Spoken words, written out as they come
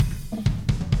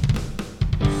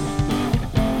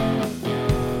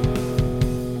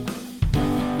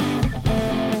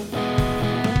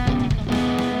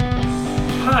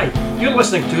You're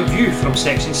listening to a view from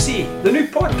Section C, the new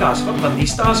podcast for Dundee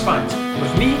Stars fans,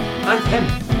 with me and him.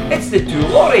 It's the two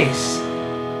Lauries.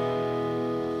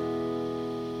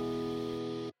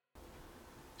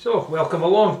 So, welcome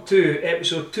along to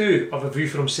episode 2 of a view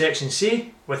from Section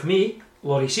C, with me,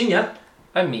 Laurie Senior.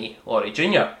 And me, Laurie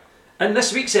Junior. In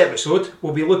this week's episode,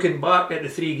 we'll be looking back at the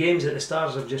 3 games that the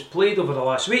Stars have just played over the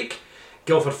last week: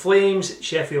 Guildford Flames,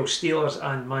 Sheffield Steelers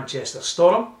and Manchester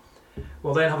Storm.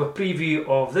 We'll then have a preview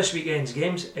of this weekend's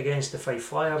games against the Fife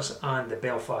Flyers and the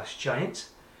Belfast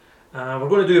Giants. We're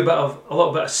going to do a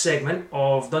little bit of segment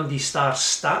of Dundee Stars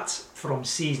stats from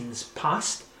seasons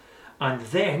past, and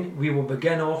then we will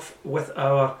begin off with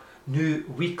our new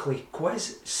weekly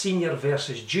quiz, Senior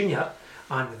versus Junior,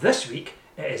 and this week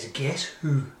it is Guess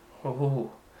Who.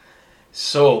 Oh.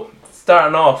 So,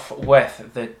 starting off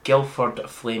with the Guildford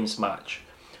Flames match.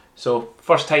 So,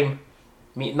 first time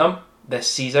meeting them this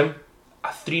season, a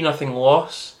 3-0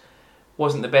 loss.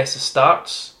 Wasn't the best of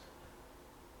starts.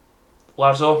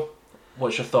 Larzo,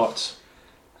 what's your thoughts?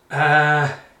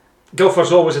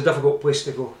 Guildford's always a difficult place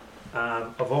to go.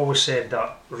 I've always said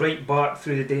that right back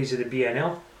through the days of the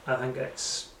BNL. I think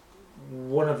it's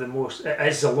it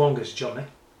is the longest journey.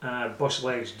 Bus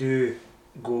legs do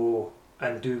go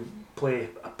and do play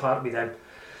a part with them.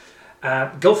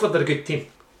 Guildford are a good team.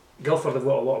 Guildford have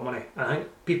got a lot of money. I think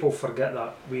people forget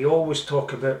that. We always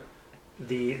talk about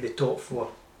the top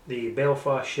 4, the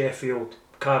Belfast, Sheffield,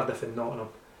 Cardiff and Nottingham,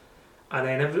 and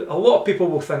then a lot of people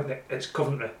will think that it's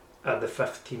Coventry are the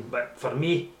 5th team, but for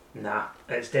me, nah,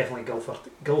 it's definitely Guildford.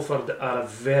 Guildford are a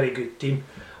very good team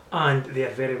and they are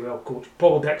very well coached.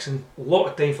 Paul Dixon, a lot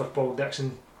of time for Paul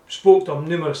Dixon, spoke to him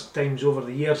numerous times over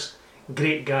the years,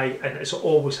 great guy, and it's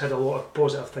always had a lot of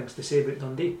positive things to say about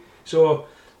Dundee. So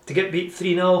to get beat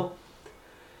 3-0,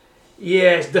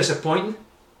 yeah, it's disappointing.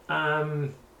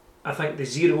 I think the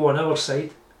 0 on our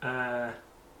side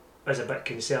is a bit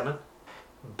concerning,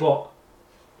 but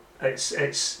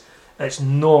it's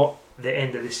not the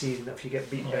end of the season if you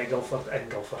get beat by Guildford in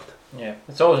Guildford. Yeah,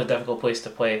 it's always a difficult place to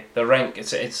play. The rink,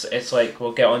 it's like,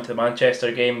 we'll get on to the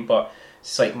Manchester game, but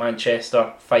it's like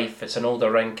Manchester, Fife, it's an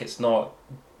older rink, it's not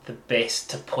the best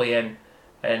to play in,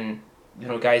 and you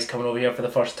know, guys coming over here for the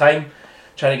first time,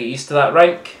 trying to get used to that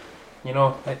rink, you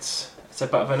know, it's a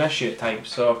bit of an issue at times.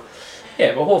 So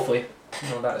yeah, but hopefully, you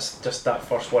know, that's just that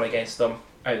first one against them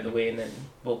out of the way, and then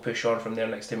we'll push on from there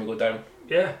next time we go down.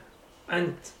 Yeah,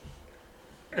 and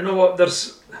you know what?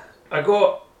 I've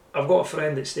got a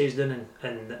friend that stays down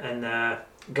in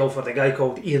Guildford, a guy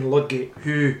called Ian Ludgate,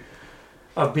 who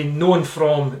I've been known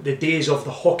from the days of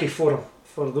the Hockey Forum.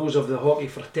 For those of the hockey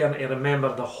fraternity,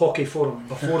 remember the Hockey Forum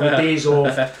before the days of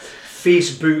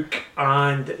Facebook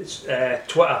and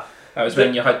Twitter. That was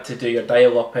when you had to do your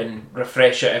dial-up and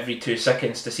refresh it every 2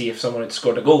 seconds to see if someone had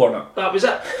scored a goal or not. That was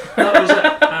it.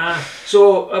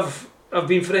 So I've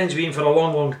been friends with him for a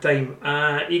long time.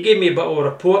 He gave me a bit of a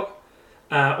report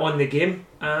on the game,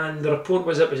 and the report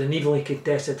was it was an evenly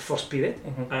contested first period.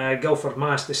 Guildford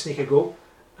managed to sneak a goal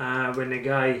when the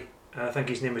guy, I think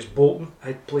his name was Bolton,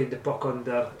 had played the puck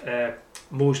under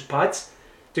Mo's pads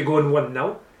to go and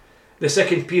 1-0. The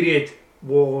second period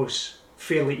was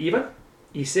fairly even,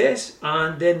 he says,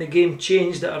 and then the game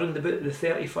changed at around about the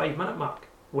 35-minute mark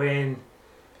when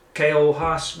Kyle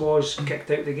Haas was kicked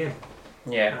out of the game.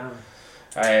 Yeah.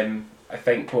 I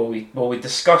think will we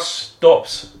discuss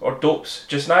stops or dopes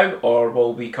just now, or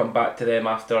will we come back to them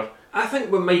after? I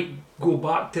think we might go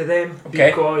back to them,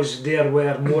 because there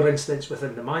were more incidents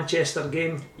within the Manchester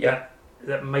game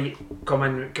that might come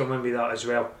in with that as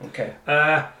well. Okay.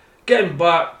 Getting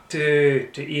back to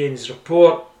Ian's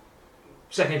report,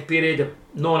 second period, a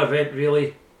non-event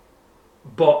really,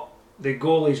 but the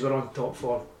goalies were on top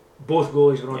form. Both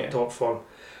goalies were on top form.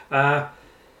 I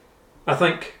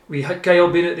think we had Kyle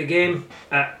being at the game,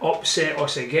 upset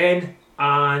us again,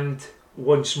 and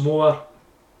once more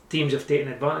teams have taken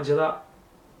advantage of that.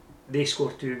 They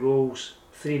scored 2 goals,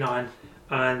 3-0,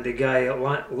 and the guy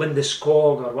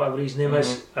Lindeskog, or whatever his name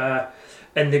is,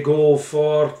 in the goal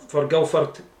for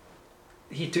Guildford,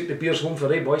 he took the beers home for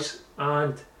boys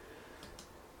and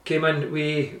came in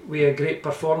with a great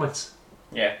performance.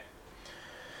 Yeah,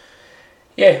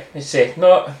 as I say,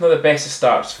 not the best of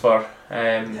starts for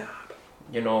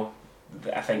you know,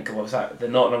 I think it was the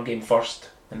Nottingham game first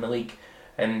in the league,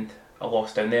 and a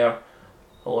loss down there,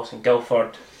 a loss in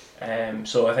Guildford.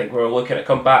 So I think we're looking to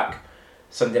come back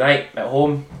Sunday night at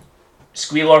home.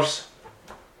 Squealers,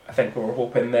 I think we were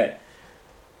hoping that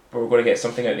we were going to get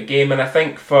something out of the game, and I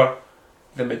think for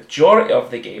the majority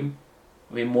of the game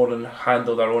we more than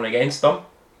handled our own against them.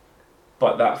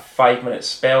 But that 5-6 minute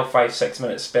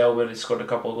spell where they scored a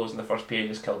couple of goals in the first period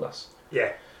just killed us.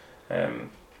 Yeah.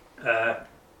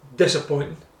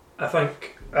 Disappointing. I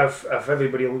think if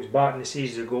everybody looks back and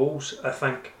sees the goals, I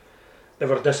think they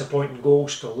were disappointing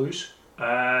goals to lose.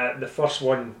 The first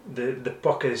one, the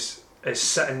puck is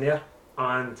sitting there,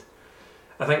 and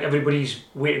I think everybody's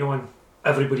waiting on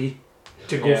everybody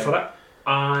to go for it.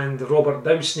 And Robert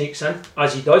Dow sneaks in,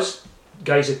 as he does.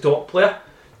 Guy's a top player.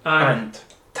 And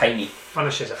tiny.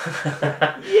 Finishes it.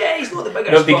 Yeah, he's not the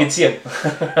biggest. Nobody can see him.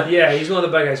 Yeah, he's not the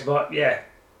biggest, but yeah,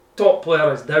 top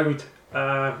player is Dowd.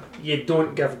 You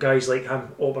don't give guys like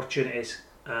him opportunities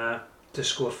to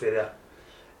score for there.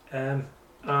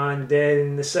 And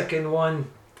then the second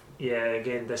one, yeah,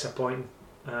 again disappointing.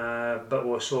 Bit of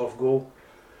a soft goal.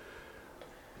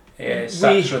 Yeah,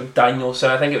 Satchel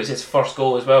Danielson. I think it was his first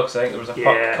goal as well, because I think there was a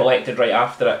puck collected right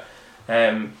after it.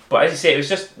 But as you say, it was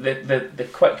just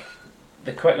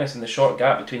the quickness and the short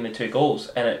gap between the two goals,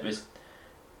 and it was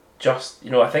just,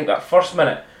 I think that first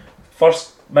minute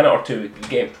or two of the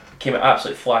game came out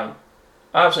absolutely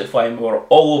flying. We were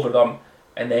all over them,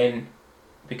 and then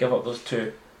we give up those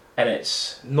two, and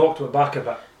it's knocked it back a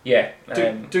bit. Yeah,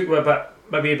 took me a bit,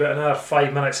 maybe about another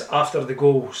 5 minutes after the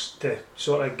goals to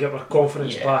sort of get our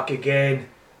confidence back again,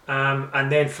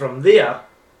 and then from there,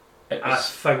 I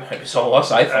think it was all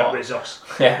us. I thought it was us.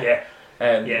 Yeah.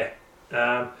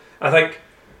 I think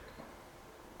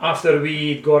after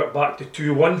we got it back to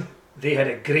 2-1, they had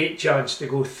a great chance to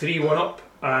go 3-1 up,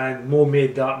 and Mo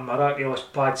made that miraculous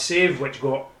pad save, which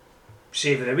got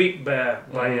save of the week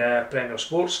by Premier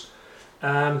Sports.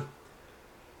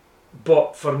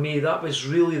 But for me, that was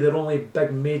really their only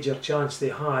big major chance they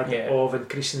had of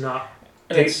increasing that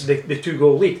the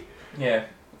 2-goal lead. Yeah,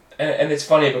 and it's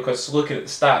funny because looking at the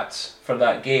stats for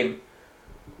that game,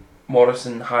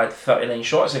 Morrison had 39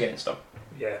 shots against them.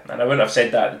 Yeah, and I wouldn't have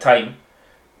said that at the time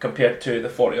compared to the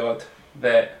 40 odd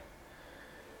that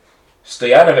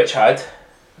Stojanovic had,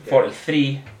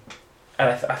 43, and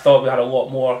I thought we had a lot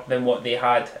more than what they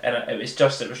had, and it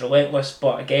was relentless.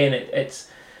 But again, it was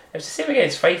the same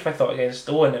against Fife. I thought against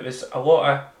Stowe, it was a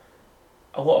lot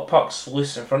of pucks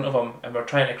loose in front of them, and we're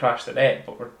trying to crash the net,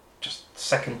 but we're just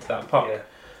sicking to that puck.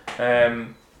 Yeah.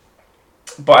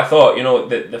 But I thought,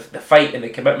 the fight and the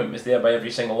commitment was there by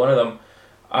every single one of them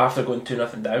after going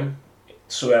 2-0 down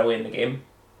so early in the game.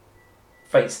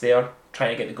 Fight's there,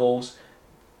 trying to get the goals,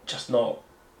 just not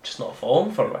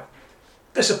falling for me.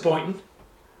 Disappointing,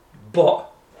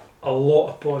 but a lot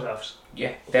of positives.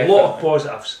 Yeah, definitely. A lot of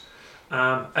positives.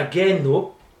 Again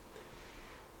though,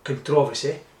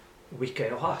 controversy with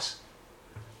Kyle Haas.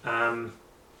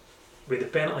 With the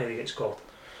penalty that gets called.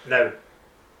 Now,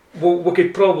 we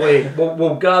could probably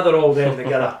we'll gather all them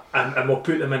together and we'll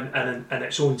put them in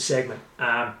its own segment.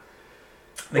 The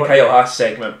Kyle Haas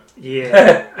segment.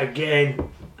 Yeah,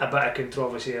 again, a bit of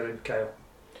controversy around Kyle.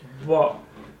 What?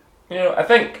 I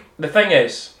think the thing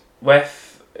is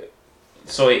with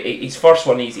his first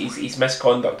one, he's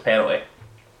misconduct penalty.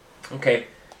 Okay,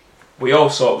 we all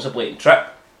saw it was a blatant trip.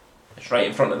 It's right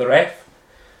in front of the ref.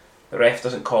 The ref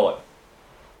doesn't call it,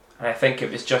 and I think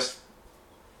it was just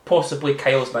possibly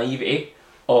Kyle's naivety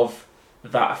of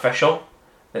that official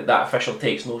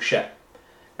takes no shit,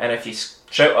 and if you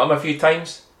shout at him a few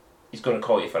times, he's going to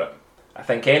call you for it. I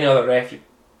think any other ref, you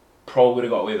probably would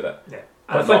have got away with it. Yeah,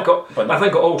 I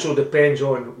think it also depends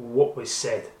on what was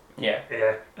said. Yeah.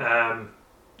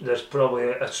 There's probably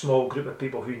a small group of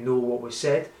people who know what was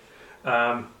said,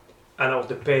 and it'll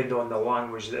depend on the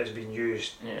language that has been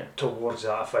used towards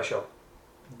that official.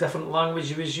 Different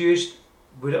language was used,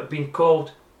 would it have been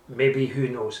called? Maybe, who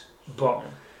knows. But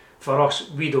for us,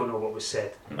 we don't know what was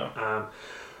said. No.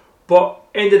 But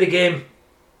end of the game,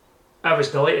 I was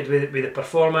delighted with the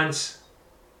performance.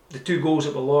 The 2 goals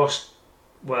that were lost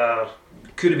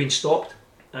could have been stopped,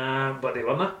 but they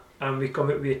weren't. And we come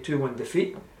out with a 2-1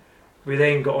 defeat. We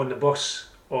then got on the bus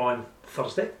on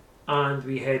Thursday and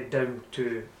we head down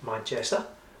to Manchester,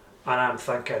 and I'm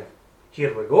thinking,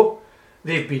 here we go.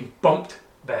 They've been bumped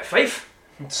by Fife.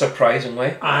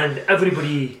 Surprisingly. And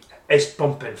everybody is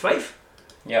bumping Fife.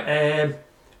 Yeah.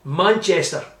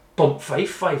 Manchester bump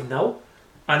Fife 5-0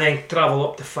 and then travel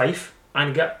up to Fife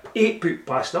and get 8 put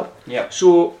past them. Yep.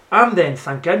 So I'm then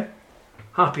thinking,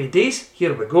 happy days,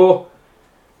 here we go.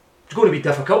 It's going to be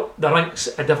difficult. The rink's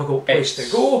a difficult place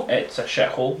to go. It's a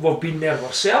shithole. We've been there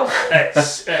ourselves.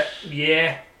 It's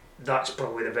that's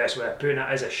probably the best way of putting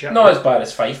it. Is a shithole. Not as bad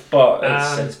as Fife, but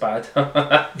it's bad.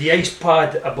 The ice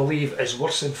pad, I believe, is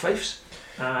worse than Fife's.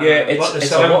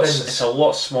 It's a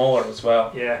lot smaller as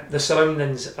well. Yeah, the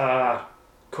surroundings are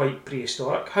quite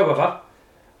prehistoric. However,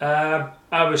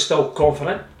 I was still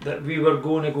confident that we were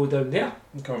going to go down there,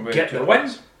 get the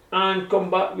win, and come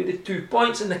back with the 2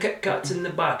 points and the Kit Kats in the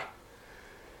bag.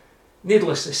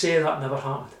 Needless to say, that never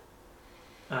happened.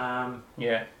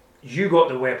 Yeah. You got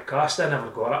the webcast, I never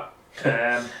got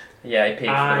it. Yeah, I paid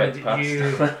for the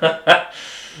webcast.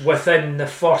 Within the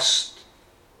first,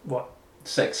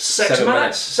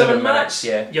 seven minutes,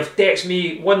 yeah. you've texted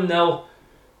me 1-0,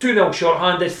 2-0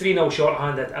 shorthanded, 3-0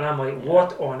 shorthanded, and I'm like,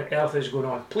 what on earth is going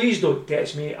on? Please don't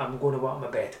text me, I'm going to go out my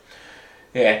bed.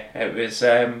 Yeah, it was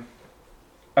a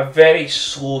very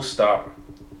slow start,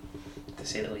 to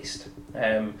say the least.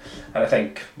 And I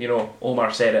think,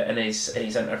 Omar said it in his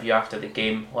interview after the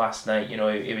game last night.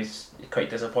 He was quite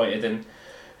disappointed in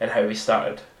how we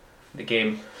started the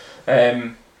game.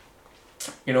 1-0.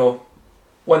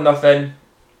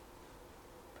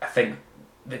 I think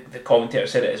the commentator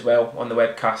said it as well on the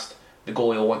webcast. The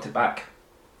goalie will want it back.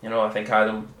 I think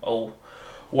Adam will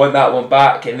want that one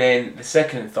back. And then the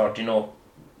second and third,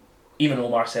 even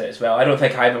Omar said it as well. I don't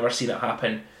think I've ever seen it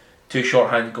happen. 2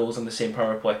 shorthanded goals on the same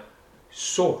power play.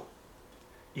 So,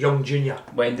 young junior,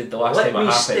 when did the last time it happened? Let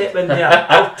me step in there.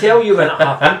 I'll tell you when it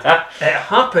happened. It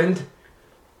happened,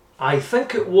 I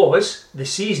think it was the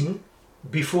season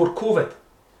before COVID.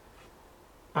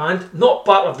 And not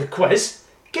part of the quiz.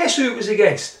 Guess who it was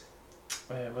against?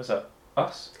 Was it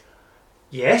us?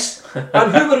 Yes.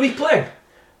 And who were we playing?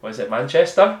 Was it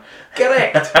Manchester?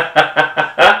 Correct.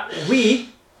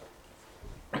 We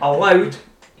allowed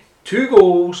 2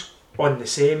 goals on the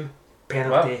same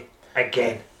penalty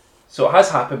again. So it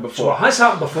has happened before.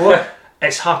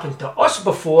 It's happened to us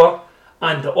before,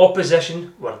 and the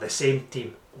opposition were the same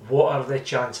team. What are the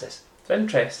chances? It's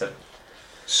interesting.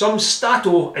 Some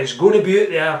stato is going to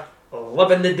be out there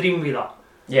living the dream with that.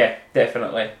 Yeah,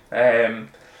 definitely. The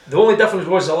only difference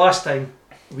was the last time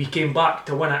we came back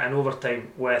to win it in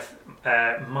overtime with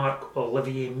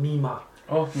Marc-Olivier Mima.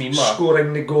 Oh, Mima.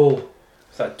 Scoring the goal.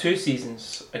 Was that 2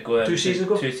 seasons ago? 2 seasons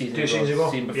ago? 2 seasons ago.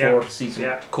 Seen before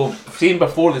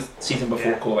the season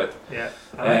before COVID. Yeah.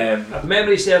 If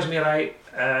memory serves me right,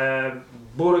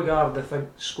 Beauregard, I think,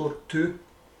 scored 2.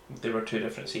 They were 2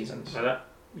 different seasons. Was it?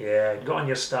 Yeah, you got on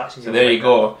your stats. So there you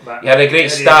go. He had a great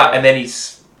start, and then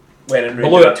he's went and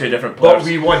ruined 2 different players. But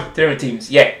we won. 2 different teams.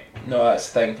 Yeah. No,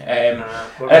 that's the thing.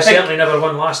 But we certainly never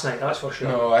won last night, that's for sure.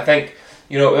 No, I think,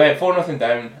 we went 4-0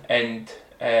 down, and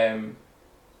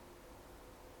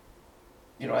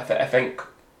I think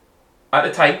at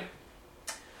the time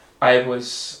I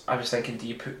was thinking, do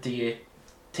you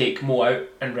take Mo out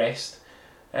and rest,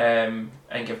 and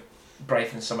give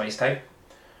Brython some ice time,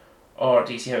 or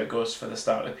do you see how it goes for the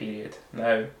start of the period?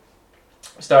 Now,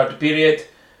 start of the period,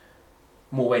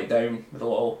 Mo went down with a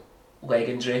little leg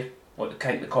injury. What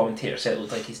the commentator said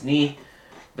looked like his knee.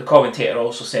 The commentator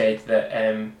also said that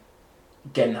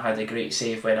Ginn had a great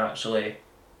save when actually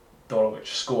Dorowicz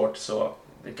scored, so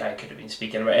the guy could have been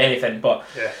speaking about anything, but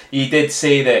he did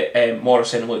say that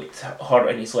Morrison looked hurt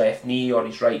in his left knee or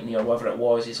his right knee or whatever it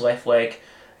was, his left leg.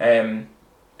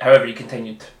 However, he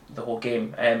continued the whole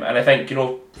game, and I think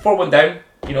 4-1 down.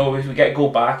 If we get a goal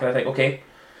back, and I think okay,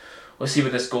 let's see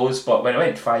where this goes. But when it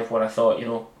went 5-1, I thought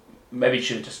maybe you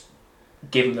should have just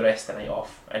gave him the rest of the night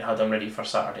off and had him ready for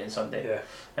Saturday and Sunday.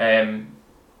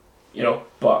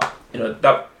 But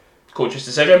that coach's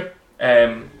decision.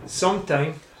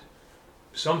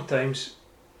 Sometimes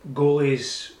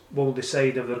goalies will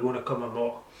decide if they're going to come or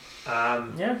not.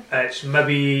 It's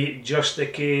maybe just a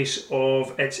case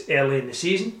of it's early in the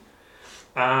season.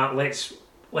 Let's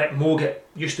let Mo get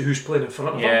used to who's playing in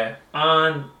front of him,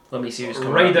 and let me see who's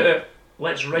coming. Ride it out.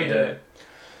 Let's ride it out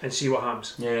and see what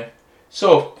happens. Yeah.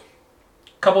 So,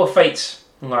 couple of fights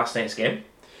in last night's game.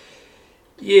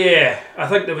 Yeah, I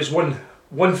think there was one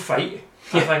fight.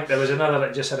 I think there was another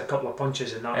that just had a couple of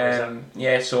punches and that was it.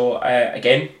 Yeah, so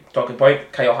again, talking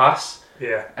point, Kyle Haas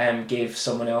gave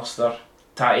someone else their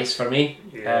tatties for me.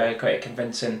 Quite a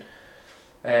convincing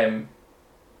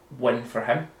win for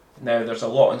him. Now, there's a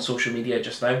lot on social media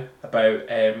just now about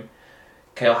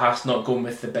Kyle Haas not going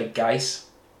with the big guys.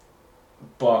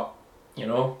 But,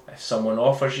 if someone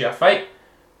offers you a fight,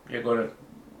 you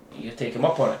take him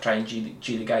up on it, try and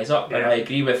G the guys up. And I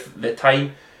agree with the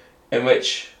time in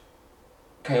which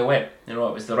Kyle went. It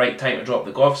was the right time to drop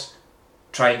the gloves,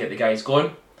 try and get the guys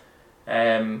going.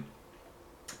 And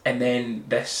then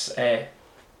this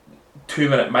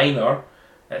 2-minute minor,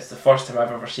 it's the first time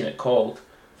I've ever seen it called,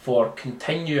 for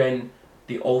continuing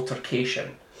the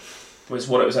altercation, was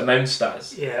what it was announced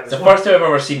as. It's the first time I've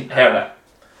ever heard it.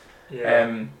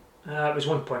 It was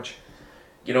one punch.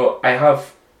 I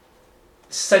have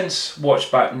since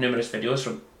watched back numerous videos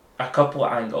from a couple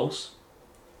of angles,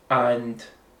 and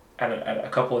a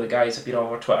couple of the guys have been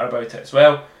over Twitter about it as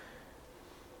well.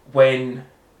 Who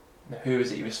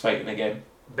was it he was fighting again?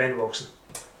 Ben Wilson.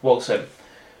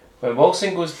 When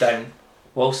Wilson goes down,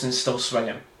 Wilson's still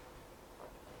swinging.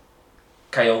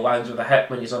 Kyle lands with a hit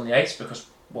when he's on the ice because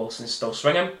Wilson's still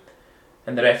swinging,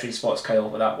 and the referee spots Kyle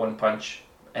with that one punch,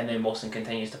 and then Wilson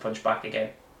continues to punch back again.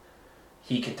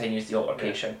 He continues the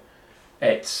altercation. Yeah.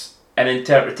 It's an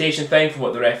interpretation thing from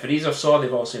what the referees have saw.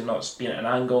 They've also not been at an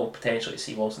angle potentially to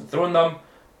see Wilson throwing them,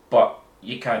 but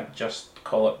you can't just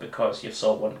call it because you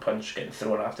saw one punch getting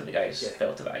thrown after the guys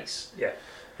fell to the ice. Yeah.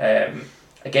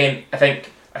 Again, I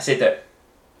think I said that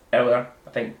earlier. I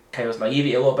think Kyle's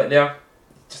naivety a little bit there.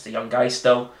 Just a young guy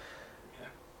still. Yeah.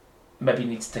 Maybe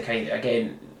needs to kind of,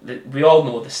 again, we all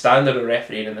know the standard of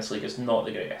refereeing in this league is not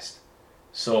the greatest.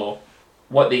 So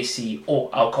what they see,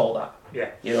 I'll call that.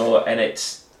 Yeah. You know, and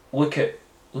it's look at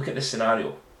the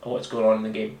scenario of what's going on in the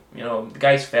game. You know, the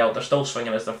guys fell, they're still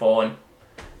swinging as they're falling.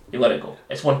 You let it go.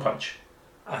 It's one punch.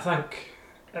 I think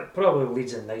it probably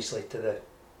leads in nicely to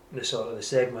the sort of the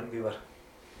segment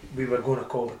we were going to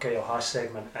call the Kyle Haas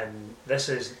segment, and this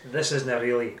isn't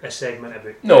really a segment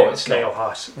about Kyle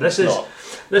Haas. This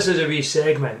is a wee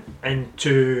segment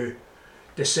into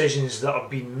decisions that have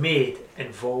been made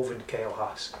involving Kyle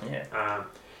Haas. Yeah.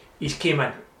 He's came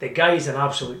in. The guy's an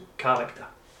absolute character,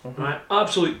 right?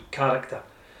 Absolute character.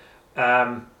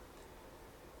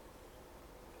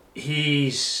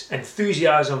 His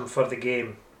enthusiasm for the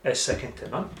game is second to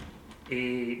none.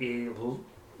 He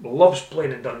loves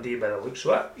playing at Dundee by the looks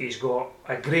of it. He's got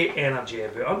a great energy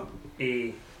about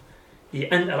him. He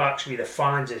interacts with the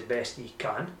fans as best he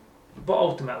can, but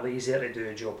ultimately he's there to do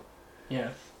a job.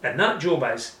 Yeah. And that job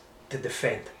is to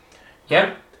defend.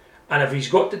 Yeah. And if he's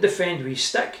got to defend with his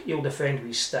stick, he'll defend with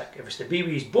his stick. If it's to be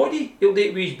with his body, he'll do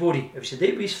it with his body. If it's to do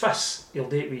it with his fists, he'll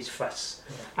do it with his fists.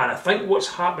 Yeah. And I think what's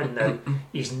happened now,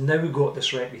 he's now got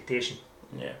this reputation.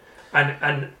 Yeah.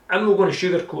 And I'm not going to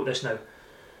sugarcoat this now.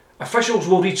 Officials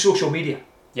will read social media.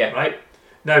 Yeah. Right?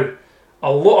 Now,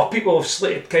 a lot of people have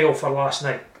slated Kyle for last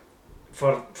night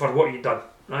for what he done,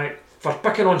 right? For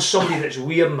picking on somebody that's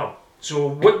wearing them. So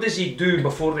what does he do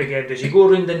before the game? Does he go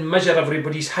around and measure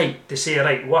everybody's height to say,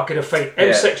 right, what can I fight?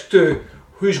 M62,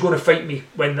 who's going to fight me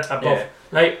when above? Yeah.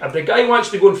 Right? If the guy wants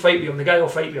to go and fight with him, the guy will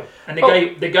fight with him. And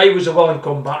the guy was a willing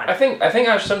combatant. I think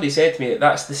actually somebody said to me that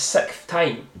that's the 6th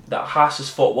time that Haas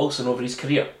has fought Wilson over his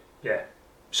career. Yeah.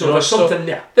 So there's something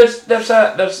there. There's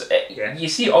you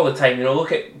see it all the time. You know,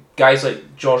 look at guys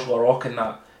like George LaRocque and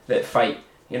that fight.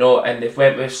 You know, and they've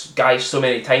went with guys so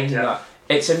many times and that.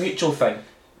 It's a mutual thing.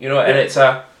 You know, and it's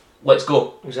a let's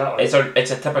go. Exactly.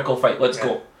 It's a typical fight. Let's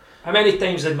go. How many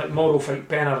times did McMorrow fight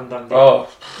Penner and Dundee? Oh,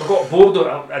 I got bored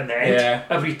of it in the end.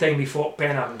 Every time he fought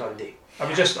Penner and Dundee, I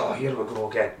was just here we go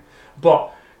again.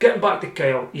 But getting back to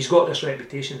Kyle, he's got this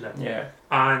reputation now. Yeah.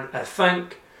 And I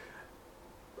think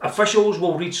officials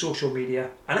will read social media,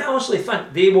 and I honestly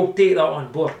think they will take that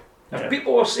on board. If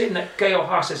people are saying that Kyle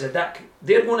Haas is a dick,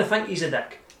 they're going to think he's a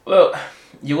dick. Well,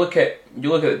 you look at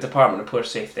the Department of Player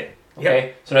Safety. Okay,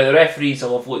 yep. So now the referees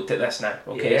will have looked at this now.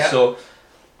 Okay, so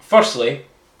firstly,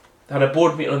 they had a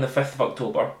board meeting on the 5th of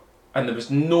October, and there was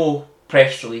no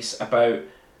press release about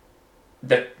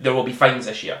there will be fines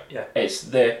this year. Yeah. It's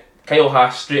the Kyle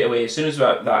Haas straight away, as soon as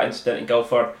that incident in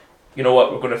Guildford, you know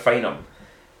what, we're going to fine him.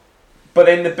 But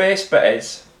then the best bit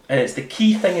is, and it's the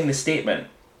key thing in the statement,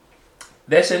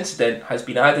 this incident has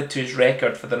been added to his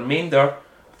record for the remainder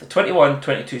of the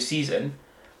 21-22 season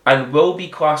and will be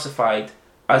classified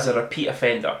as a repeat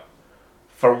offender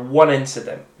for one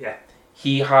incident. Yeah.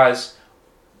 He has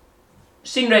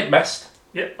seen red mist.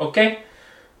 Yeah. Okay?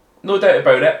 No doubt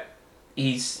about it.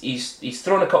 He's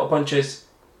thrown a couple of punches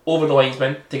over the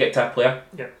linesman to get to a player.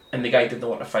 Yeah. And the guy didn't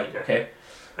want to fight, okay?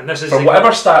 And this is for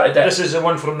whatever started it. This is the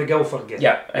one from the Guildford game.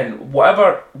 Yeah, and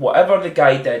whatever the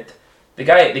guy did, the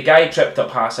guy tripped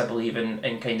up Haas, I believe, and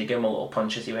kind of gave him a little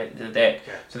punch as he went to the deck.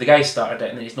 Yeah. So the guy started it,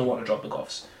 and then he's no one to drop the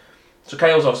gloves. So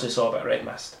Kyle's obviously saw a bit of red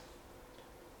mist.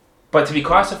 But to be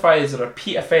classified as a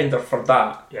repeat offender for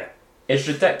that is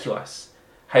ridiculous.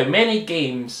 How many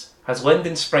games has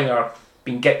Lyndon Springer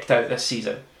been kicked out this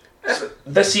season?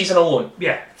 This season alone?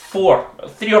 Yeah.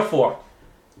 3 or 4.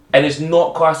 And is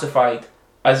not classified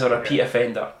as a repeat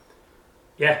offender.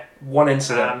 Yeah. One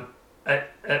incident.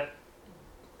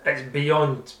 It's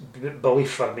beyond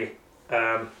belief for me.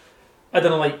 I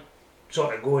don't like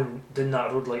sort of going down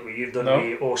that road like what you've done.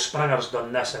 No. Springer's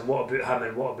done this, and what about him,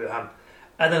 and what about him?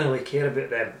 I don't really care about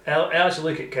them. I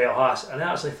actually look at Kyle Haas, and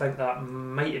I actually think that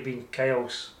might have been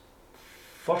Kyle's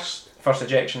first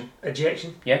ejection.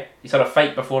 Yeah, he's had a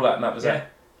fight before that, and that was it.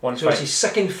 One so fight. It's his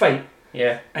second fight.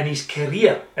 Yeah. In his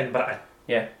career in Britain.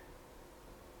 Yeah.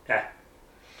 Yeah.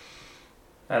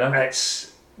 I know.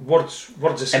 It's words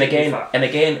and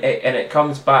again, it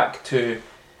comes back to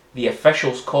the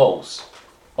officials' calls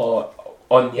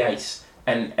on the ice.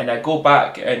 And I go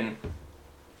back, and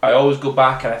I always go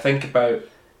back and I think about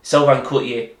Sylvain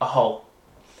Courtier a Hull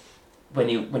when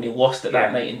he lost it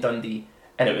that night in Dundee,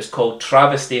 and it was called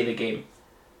Travesty of the Game.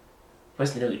 It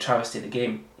wasn't really Travesty of the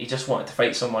Game. He just wanted to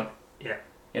fight someone. Yeah.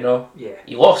 You know? Yeah.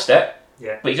 He lost it,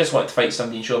 yeah. but he just wanted to fight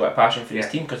somebody and show a bit of passion for his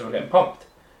team because they were getting pumped.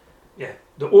 Yeah.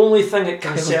 The only thing that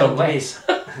concerned me,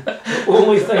 the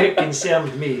only thing that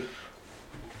concerned me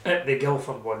at the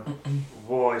Guildford one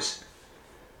was,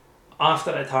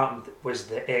 after it happened, was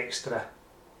the extra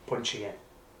punch again.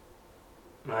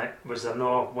 Right? Was there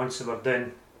no, once they were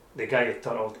done, the guy had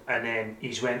turtled, and then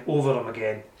he's went over him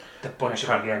again to punch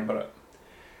him again. Remember it.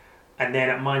 And then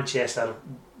at Manchester,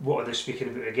 what are they speaking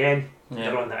about again? Yeah.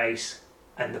 They're on the ice,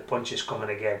 and the punch is coming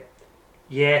again.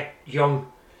 Yeah,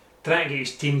 young, trying to get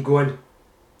his team going,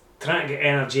 trying to get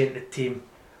energy into the team,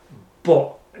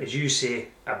 but, as you say,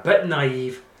 a bit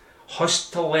naive, has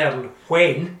to learn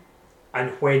when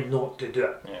and when not to do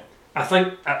it. Yeah. I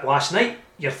think at last night,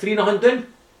 you're 3-0 down,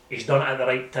 he's done it at the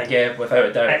right time. Yeah, without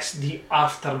a doubt. It's the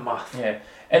aftermath. Yeah.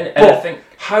 And But I think,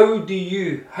 how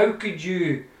could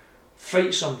you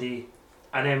fight somebody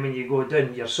and then when you go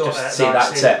down you're sort just of say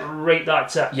that's it. Right,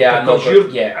 that's it. Yeah,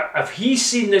 because yeah. if he's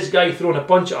seen this guy throwing a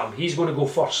punch at him, he's going to go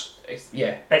first.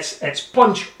 It's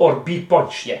punch or be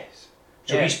punched. Yes.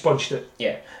 So he's punched it.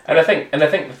 Yeah. And I think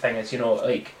the thing is, you know,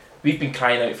 like, we've been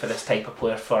crying out for this type of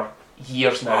player for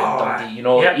years now in Dundee. You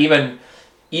know,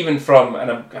 even from,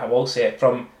 and I will say it,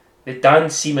 from the Dan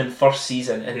Seaman first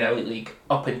season in the Elite League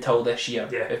up until this year,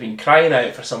 we've been crying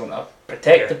out for someone to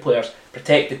protect the players,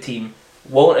 protect the team,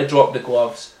 willing to drop the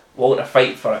gloves, willing to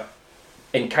fight for it.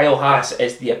 And Kyle Haas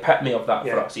is the epitome of that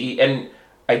for us. I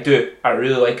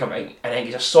really like him. I think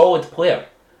he's a solid player.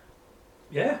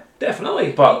 Yeah,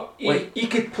 definitely. But he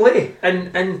could play,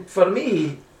 and for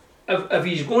me, if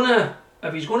he's gonna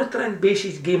try and base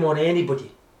his game on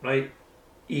anybody, right,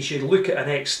 he should look at an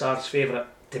ex-Stars favourite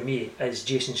to me as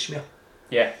Jason Schmear.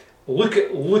 Yeah. Look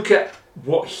at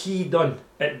what he done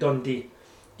at Dundee.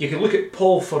 You can look at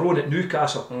Paul Ferrone at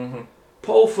Newcastle. Mm-hmm.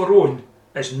 Paul Ferrone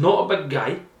is not a big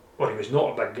guy, or he was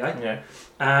not a big guy.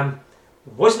 Yeah.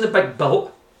 Wasn't a big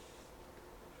built,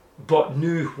 but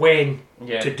knew when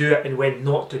to do it and when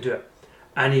not to do it.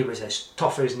 And he was as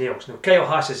tough as nails. Now, Kyle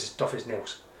Haas is as tough as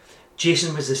nails.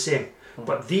 Jason was the same. Mm-hmm.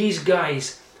 But these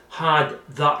guys had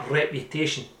that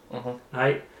reputation,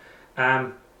 right?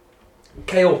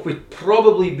 Kyle would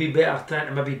probably be better trying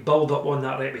to maybe build up on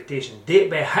that reputation. Date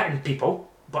by hitting people,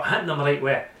 but hitting them the right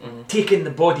way. Taking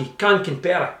the body, can't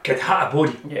compare it, could hit a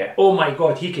body. Yeah. Oh my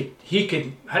God, he could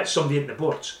hit somebody into the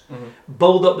boards.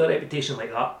 Build up the reputation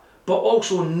like that, but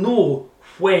also know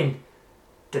when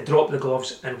to drop the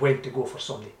gloves and when to go for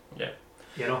somebody. Yeah.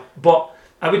 You know, but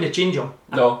I wouldn't change him.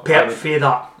 No, Perfect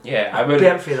that. Yeah, I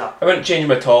wouldn't. That. I wouldn't change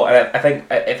him at all, and I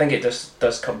think it just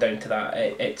does come down to that.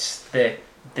 It's the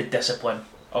discipline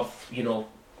of, you know,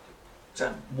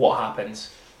 what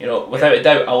happens. You know, without a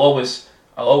doubt, I'll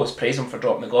always praise him for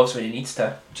dropping the gloves when he needs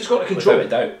to. Just got to control.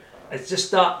 Without a doubt. It's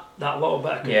just that little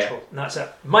bit of control, and that's it.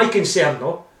 My concern,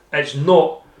 though, it's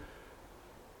not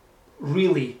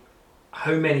really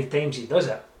how many times he does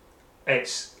it.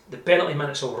 It's the penalty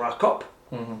minutes will rack up.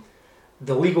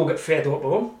 The league will get fed up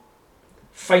with him.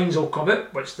 Fines will come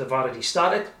out, which they've already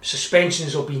started.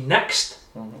 Suspensions will be next.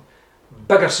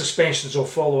 Bigger suspensions will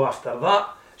follow after that.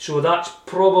 So that's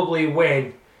probably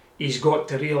when he's got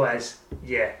to realise,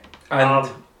 and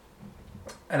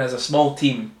as a small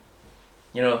team,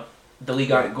 you know, the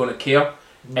league aren't going to care.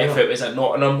 No. If it was at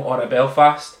Nottingham or at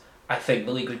Belfast, I think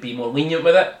the league would be more lenient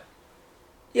with it.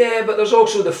 Yeah, but there's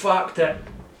also the fact that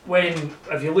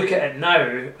if you look at it now,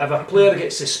 if a player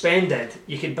gets suspended,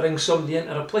 you could bring somebody in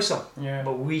to replace him. Yeah.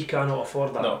 But we cannot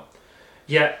afford that. No.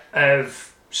 Yet,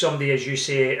 if somebody, as you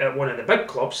say, at one of the big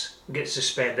clubs gets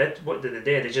suspended, what do?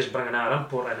 They just bring an R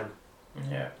import in him.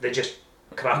 Yeah. They just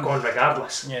crack on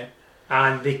regardless. Yeah.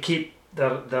 And they keep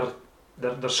their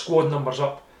squad numbers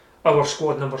up. Our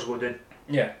squad numbers go down.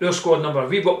 Yeah. Our squad number, if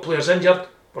we've got players injured,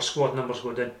 our squad numbers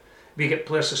go down. We get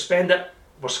players suspended,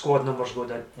 our squad numbers go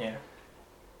down. Yeah.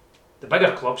 The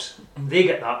bigger clubs, they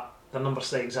get that. Their numbers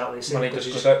stay exactly the same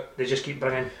because they just keep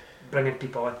bringing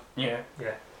people in. Yeah.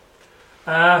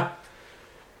 Yeah.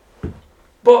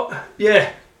 But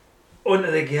yeah, onto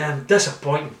the game.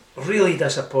 Disappointing. Really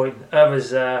disappointing. I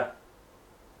was.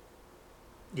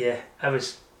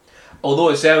 Although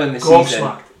it's early in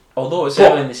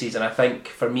the season, I think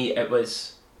for me it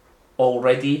was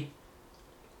already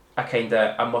a kind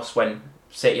of a must-win.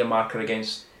 Set your marker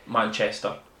against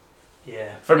Manchester.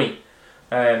 Yeah. For me,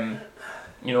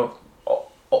 you know,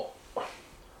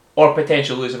 or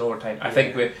potential losing overtime. I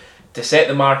think to set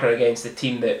the marker against the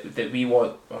team that we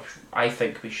want, or I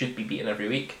think we should be beating every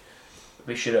week.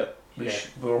 We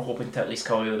were hoping to at least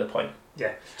come away with a point.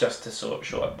 Yeah. Just to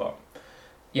show it, but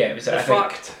yeah, it was.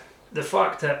 The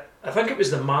fact that I think it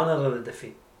was the manner of the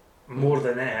defeat more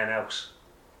than anything else.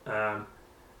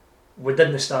 We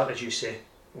didn't start, as you say.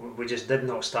 We just did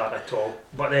not start at all.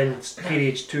 But then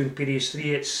periods 2 and periods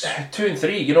 3, it's 2 and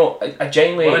 3. You know, I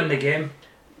genuinely. We're in the game.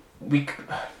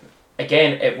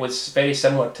 Again, it was very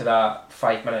similar to that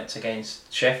 5 minutes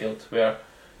against Sheffield, where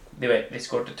they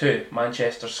scored the 2.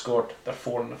 Manchester scored their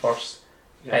 4 in the first,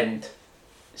 and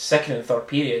second and third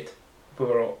period, we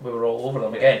were all over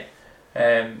them again.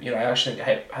 You know, I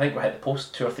think we hit the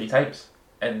post 2 or 3 times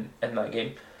in that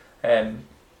game, and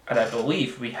I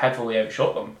believe we heavily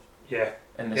outshot them. Yeah.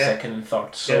 In the second and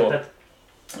third. So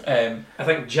I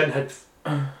think Jin had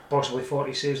possibly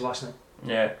 40 saves last night.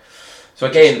 Yeah. So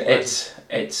again,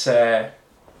 it's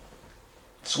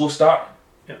slow start.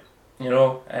 Yeah. You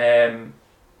know,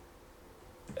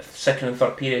 second and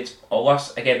third periods, all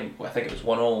us again. I think it was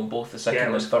 1-1 in both the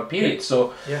second and third periods.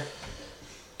 So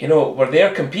you know, we're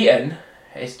there competing.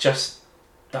 It's just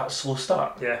that slow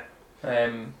start. Yeah.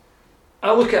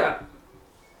 I look at it.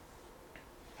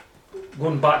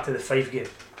 Going back to the Fife game,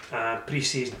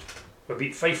 pre-season, we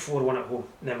beat 5-4-1 at home,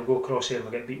 and then we go across here and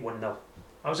we get beat 1-0. That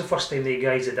was the first time the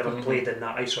guys had ever played in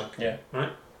that ice rink. Yeah.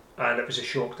 Right? And it was a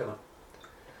shock to them.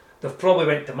 They've probably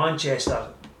went to Manchester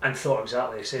and thought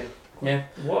exactly the same. Yeah.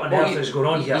 What on earth is going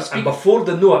on here? And before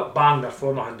they know it, bang, they're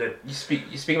 4-0 down. You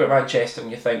speak about Manchester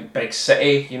and you think big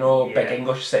city, you know, big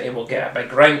English city will get a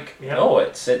big rink. Yeah. No,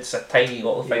 it's a tiny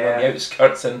little thing on the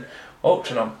outskirts in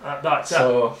Altrincham. That's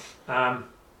it.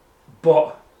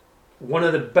 But one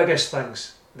of the biggest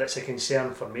things that's a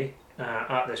concern for me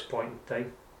at this point in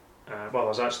time, well,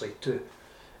 there's actually 2,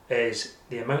 is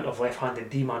the amount of left-handed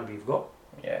D-man we've got.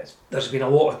 Yes. There's been a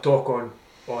lot of talk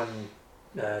on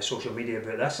social media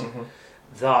about this,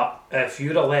 that if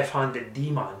you're a left-handed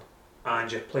D-man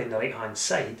and you're playing the right-hand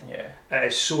side, it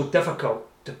is so difficult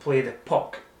to play the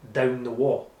puck down the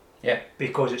wall. Yeah.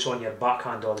 Because it's on your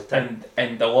backhand all the time.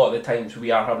 And a lot of the times we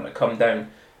are having to come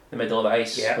down the middle of the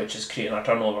ice, which is creating our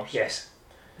turnovers. Yes.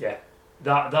 Yeah.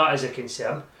 That is a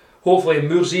concern. Hopefully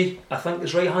Mursey, I think,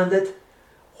 is right-handed.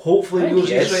 Hopefully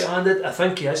Mursey is right-handed. I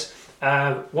think he is.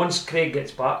 Once Craig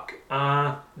gets back,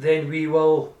 then we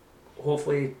will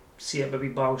hopefully see it maybe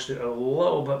balanced out a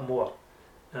little bit more.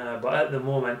 But at the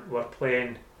moment, we're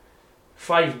playing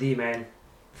 5 D-men,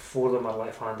 4 of them are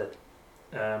left-handed.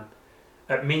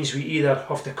 It means we either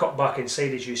have to cut back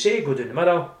inside, as you say, go down the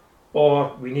middle,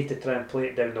 or we need to try and play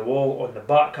it down the wall on the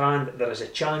backhand. There is a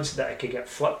chance that it could get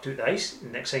flipped out the ice.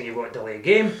 Next thing you've got to delay a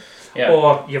game,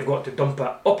 or you've got to dump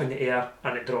it up in the air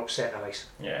and it drops centre ice.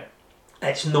 Yeah,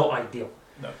 it's not ideal.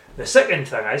 No. The second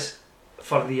thing is,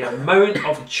 for the amount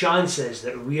of chances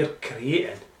that we're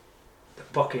creating, the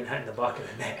puck ain't hitting the back of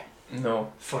the net.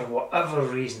 No, for whatever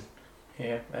reason.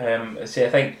 Yeah. See, I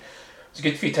think it was a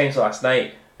good few times last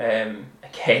night.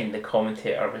 Again, the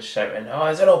commentator was shouting, "Oh,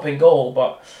 it's an open goal,"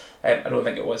 but I don't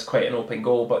think it was quite an open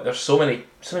goal. But there's so many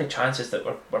chances that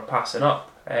we're passing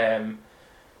up. You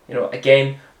know,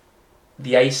 again,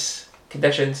 the ice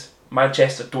conditions,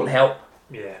 Manchester don't help.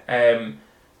 Yeah.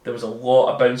 There was a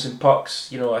lot of bouncing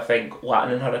pucks. You know, I think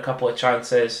Lattinen had a couple of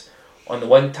chances. On the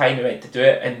one time he went to do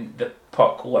it, and the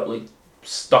puck literally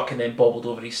stuck and then bobbled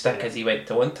over his stick as he went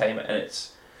to one time, and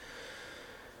it's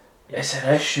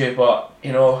an issue. But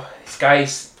you know, these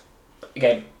guys,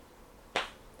 again,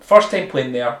 first time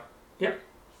playing there,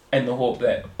 in the hope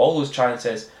that all those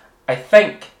chances, I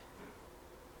think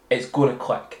it's going to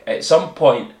click at some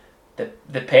point.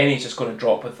 The penny's just going to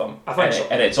drop with them. I think so.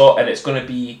 And it's going to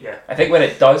be. Yeah. I think when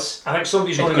it does, I think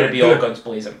somebody's it's going to be all guns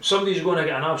blazing. Somebody's going to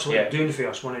get an absolute doon for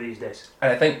us one of these days.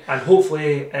 And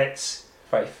hopefully it's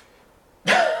Fife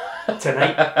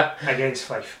tonight against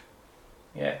Fife.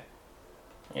 Yeah.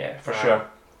 Yeah, for sure.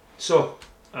 So,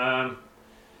 there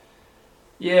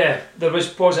was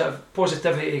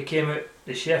positivity came out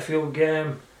the Sheffield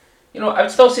game. You know, I would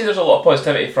still say there's a lot of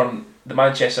positivity from the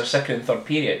Manchester second and third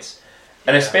periods.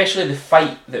 And especially the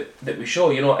fight that we show.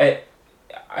 You know,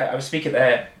 I was speaking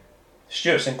to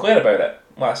Stuart Sinclair about it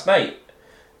last night,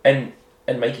 and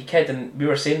Mikey Kidd, and we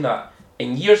were saying that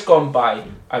in years gone by,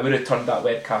 I would have turned that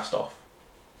webcast off.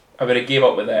 I would have gave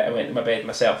up with it and went to my bed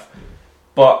myself.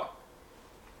 But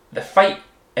the fight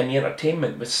and the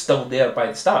entertainment was still there by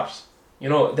the stars. You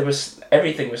know,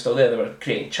 everything was still there. They were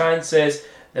creating chances.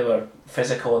 They were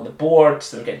physical on the boards.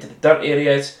 They were getting to the dirt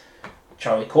areas.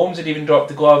 Charlie Combs had even dropped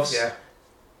the gloves. Yeah.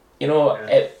 You know,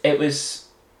 it was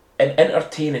an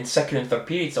entertaining second and third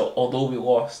periods, although we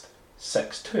lost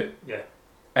 6-2. Yeah.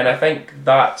 And I think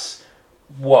that's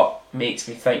what makes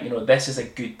me think, this is a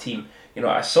good team.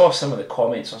 I saw some of the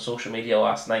comments on social media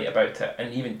last night about it,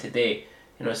 and even today,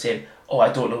 saying, "Oh,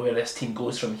 I don't know where this team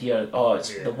goes from here. Oh,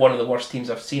 it's one of the worst teams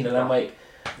I've seen." And I'm like,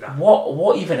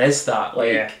 what even is that?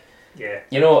 Like,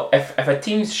 if a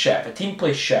team's shit, if a team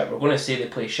plays shit, we're going to say they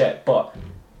play shit. But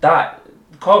that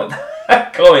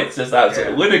comment's just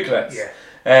absolutely ludicrous.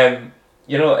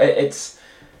 It's.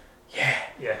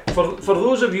 For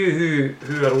those of you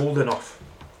who are old enough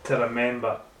to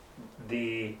remember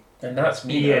and that's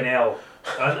me, BNL,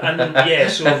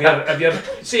 so if you're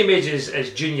same age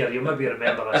as Junior, you'll maybe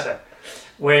remember this.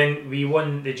 When we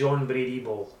won the John Brady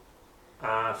Bowl,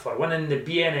 for winning the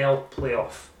BNL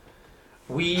playoff,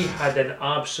 we had an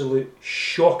absolute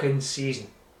shocking season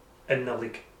in the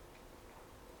league.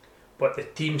 But the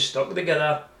team stuck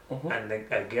together, and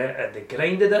they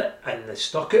grinded it, and they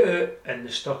stuck it out, and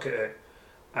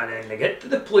then they get to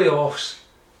the playoffs,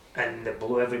 and they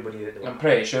blow everybody out the way. I'm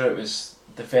pretty sure it was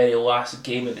the very last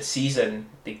game of the season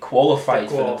they qualified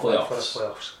for the playoffs.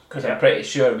 Because I'm pretty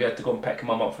sure we had to go and pick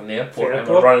Mum up from the airport, and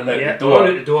we're running out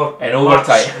the door in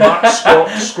overtime. Mark Scott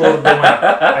scored the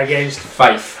winner against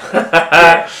Fife.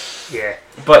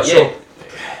 But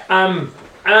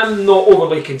I'm not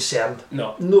overly concerned.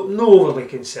 No overly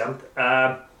concerned.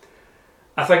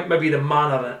 I think maybe the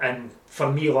manner, and for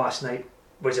me last night,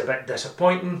 was a bit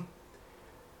disappointing.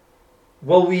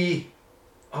 Will we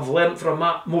have learnt from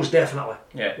that? Most definitely.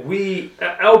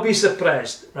 I'll be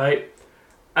surprised, right,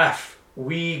 if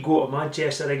we go to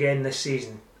Manchester again this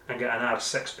season and get an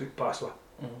 6 foot past one.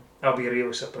 I'll be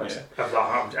really surprised if that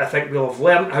happens. I think we'll have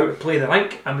learned how to play the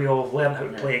rink, and we'll have learned how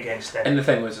to play against them. And the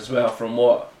thing was as well, from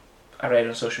what I read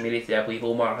on social media today, I believe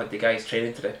Omar had the guys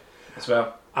training today as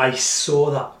well. I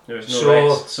saw that. There was no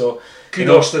rest. So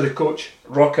kudos to the coach.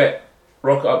 Rock it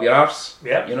up your arse.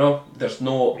 There's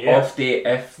no off day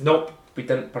if we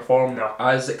didn't perform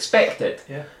as expected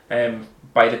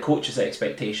by the coach's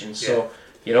expectations. So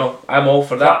I'm all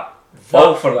for that.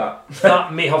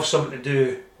 That may have something to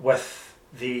do with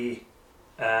the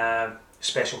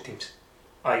special teams,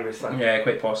 I would think. Yeah,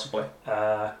 quite possibly.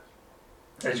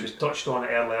 As was touched on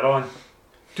earlier on,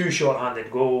 2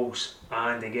 short-handed goals,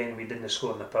 and again we didn't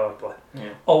score in the power play.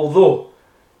 Although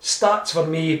stats for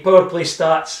me, power play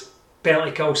stats,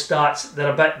 penalty kill stats,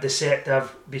 they're a bit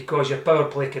deceptive, because your power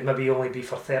play could maybe only be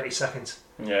for 30 seconds.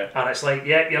 And it's like,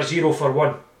 you're 0 for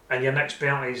 1, and your next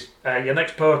penalties, your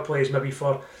next power play is maybe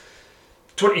for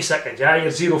 20 seconds.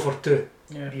 You're 0 for 2.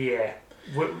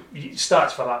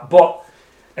 Stats for that, but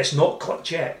it's not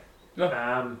clicked yet. No.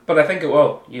 But I think it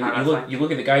will. You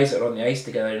look at the guys that are on the ice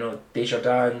together.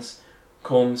 Desjardins,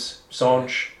 Combs,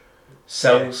 Songe,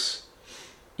 Sills,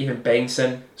 even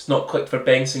Bengtson. It's not clicked for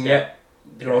Bengtson yet.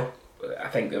 I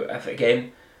think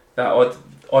again that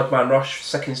odd man rush,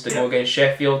 seconds to go against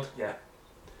Sheffield.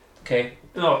 Okay.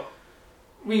 No,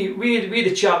 we had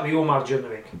a chat with Omar during the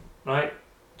week, right?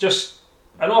 Just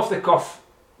an off the cuff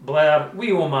Blair,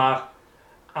 we Omar,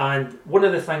 and one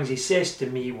of the things he says to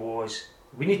me was,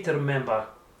 we need to remember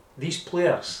these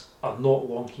players are not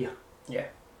long here.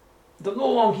 They're not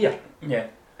long here.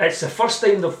 It's the first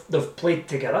time they've played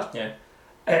together.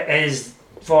 It is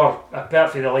for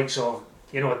apart from the likes of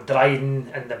Dryden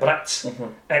and the Brits.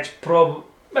 It's probably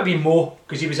maybe Mo,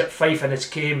 because he was at Fife and it's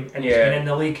came and he's been in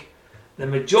the league. The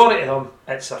majority of them,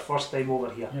 it's their first time over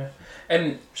here.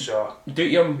 And so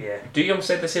Duyum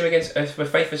said the same against with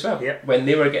Fife as well. When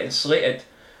they were getting slated,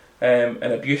 and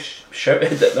abuse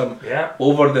shouted at them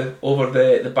over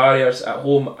the barriers at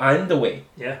home and away.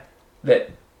 That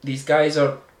these guys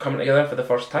are coming together for the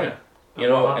first time.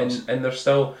 And they're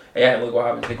still look what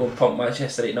happens. They go and pump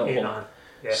Manchester 8-0 at home.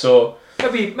 So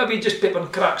maybe just paper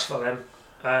and cracks for them.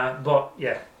 But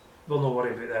we'll not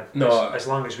worry about them. No, as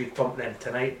long as we pump them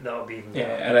tonight, that'll be even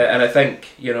better. And I think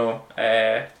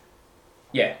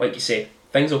like you say,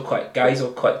 things will click. Guys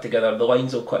will click together. The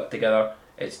lines will click together.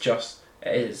 It's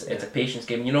a patience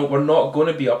game. We're not going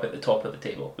to be up at the top of the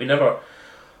table. We never,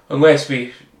 unless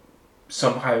we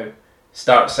somehow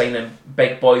start signing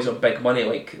big boys on big money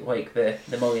like the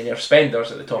millionaire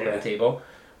spenders at the top of the table.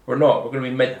 We're not. We're going to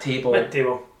be mid-table.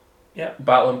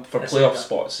 Battling for playoff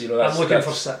spots. I'm looking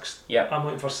for 6th. I'm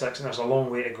looking for 6th, and there's a long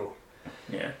way to go.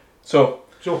 So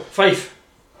Fife.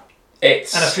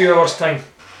 It's in a few hours' time.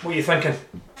 What are you thinking?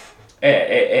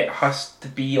 It has to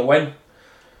be a win.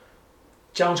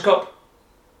 Challenge Cup.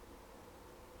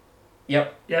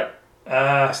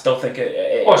 I still think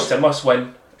it's a must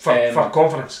win for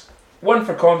confidence. 1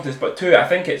 for confidence, but 2, I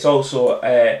think it's also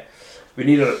I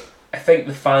think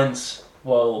the fans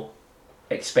will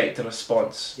expect a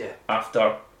response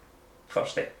after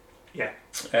Thursday.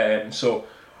 So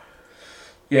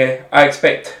Yeah, I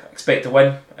expect to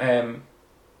win.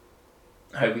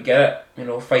 How we get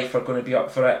it, Fife are going to be up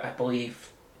for it. I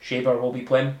believe Shaver will be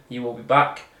playing. He will be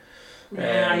back.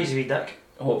 Yeah, he's a wee dick.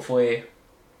 Hopefully,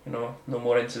 no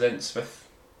more incidents with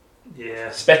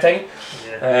spitting.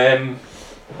 Yeah.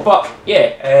 But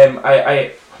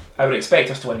yeah, I would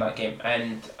expect us to win that game,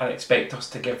 and I expect us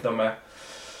to give them a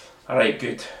right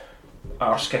good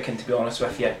arse kicking, to be honest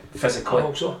with you, physically. I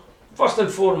hope so. First and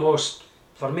foremost,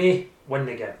 for me, win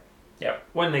the game. Yeah.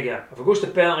 Win the game. If it goes to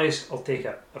penalties, I'll take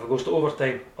it. If it goes to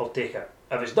overtime, I'll take it.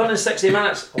 If it's done in 60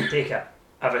 minutes, I'll take it.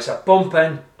 If it's a pump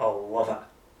in, I'll love it.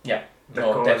 Yeah.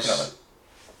 Because no, definitely.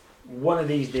 One of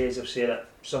these days, I've said it,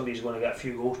 somebody's going to get a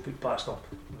few goals put past them,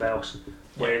 bells,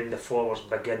 when the forwards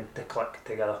begin to click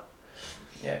together.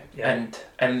 Yeah.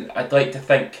 And I'd like to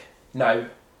think now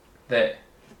that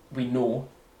we know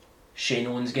Shane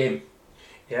Owen's game.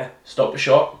 Yeah. Stop the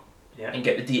shot. Yeah. And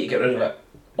get the D to get rid of it,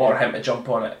 or him to jump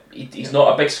on it. He's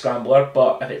not a big scrambler,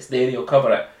 but if it's there, he'll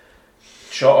cover it.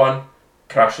 Shot on,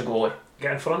 crash the goalie.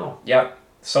 Get in front of him. Yeah,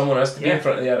 someone has to be in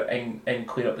front of there and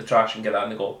clean up the trash and get that in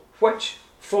the goal. Which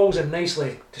falls in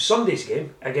nicely to Sunday's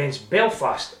game against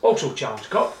Belfast, also Challenge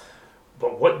Cup.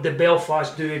 But what did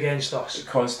Belfast do against us?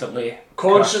 Constantly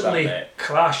crash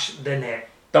the net.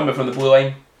 Dump it from the blue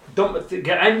line. Dump it,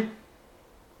 get in,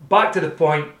 back to the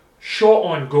point, shot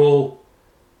on goal.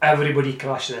 Everybody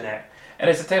crashed the net. And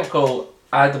it's a typical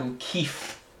Adam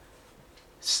Keefe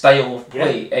style of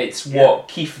play. It's what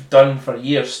Keefe done for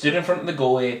years. Stood in front of the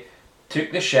goalie,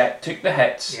 took the shit, took the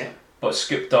hits, but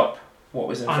scooped up what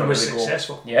was in front of the goal. And was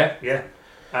successful.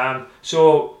 Yeah.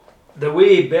 So the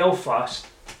way Belfast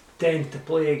tend to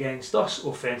play against us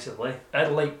offensively,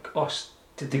 I'd like us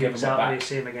to do exactly the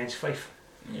same against Fife.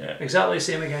 Yeah. Exactly the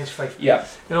same against Fife. Yeah.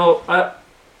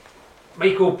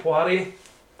 Michael Poirier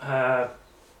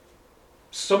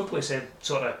simply said,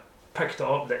 sort of picked it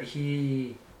up that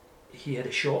he had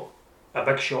a shot, a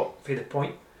big shot for the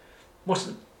point. Must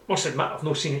admit, I've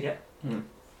not seen it yet.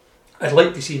 I'd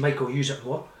like to see Michael use it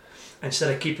more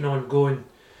instead of keeping on going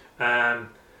run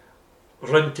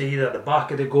to either the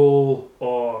back of the goal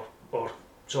or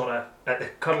sort of at the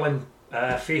curling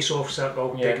face-off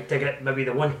circle to get maybe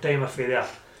the one timer for there.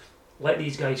 Let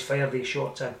these guys fire these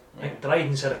shots in. I think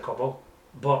Dryden's had a couple,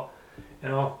 but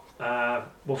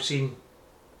we've seen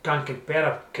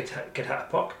Cancan-Pera could hit a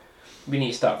puck. We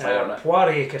need to start firing it.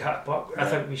 Poirier could hit a puck. I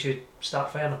think we should start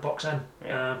firing the pucks in.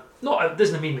 It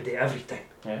doesn't mean we do it every time.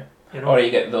 Yeah. Or you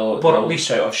get the at least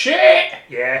shout of shit.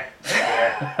 Yeah.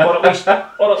 or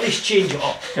at least change it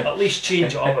up. At least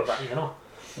change it up a bit,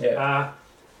 Yeah.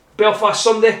 Belfast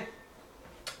Sunday,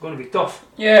 going to be tough.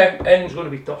 Yeah, and it's going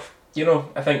to be tough.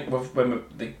 I think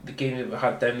the games that we've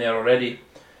had down there already,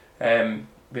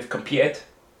 we've competed.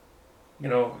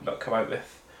 Not come out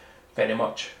with very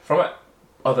much from it,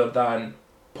 other than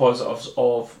positives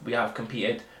of we have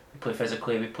competed. We play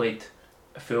physically. We played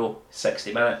a full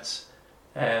 60 minutes.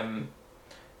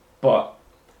 But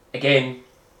again,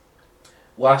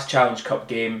 last Challenge Cup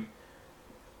game,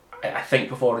 I think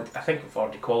we've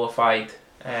already qualified.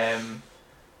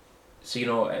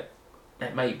 So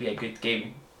it might be a good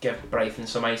game. Give Brython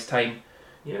some ice time.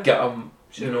 Yeah. Get him,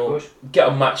 get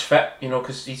him match fit.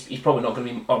 Because he's probably not going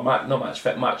to be not match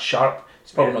fit, match sharp.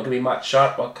 He's probably not going to be match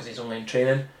sharp because he's only in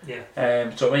training.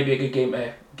 Yeah. So it might be a good game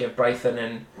to give Brython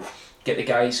and get the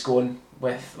guys going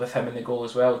with him in the goal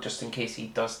as well, just in case he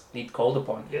does need called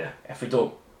upon. Yeah. If we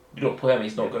don't play him,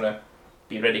 he's not going to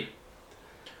be ready.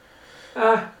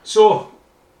 So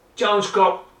Challenge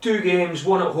Cup, 2 games,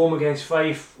 1 at home against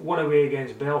Fife, 1 away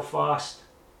against Belfast.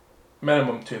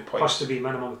 Minimum 2 points. Has to be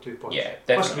minimum of 2 points. Yeah,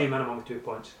 definitely. Has to be minimum of 2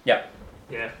 points. Yeah.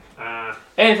 Yeah.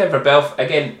 Anything for Belf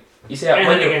again. You say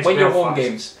that when your home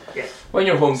games. Yeah. When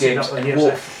your home games, and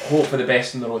hope for the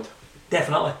best on the road.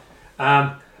 Definitely.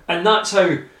 And that's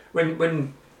how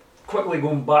when quickly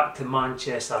going back to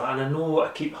Manchester, and I know I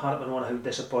keep harping on how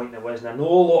disappointing it was, and I know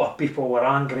a lot of people were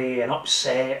angry and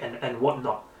upset and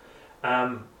whatnot.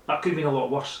 That could have been a lot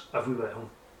worse if we were at home.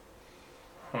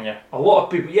 Yeah. A lot of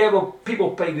people,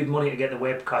 people pay good money to get the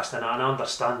webcast and I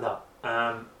understand that.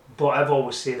 But I've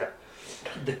always said it.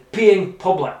 The paying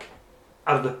public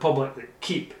are the public that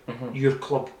keep your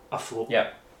club afloat.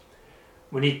 Yeah.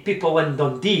 We need people in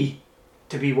Dundee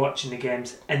to be watching the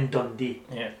games in Dundee.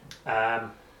 Yeah.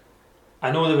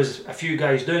 I know there was a few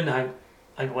guys down. I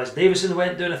think Liz Davison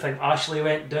went down. I think Ashley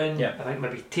went down. Yeah. I think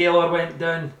maybe Taylor went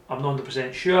down. I'm not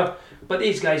 100% sure. But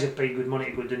these guys have paid good money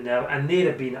to go down there, and they'd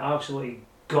have been absolutely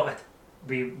gutted.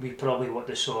 We probably what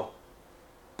they saw.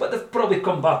 But they've probably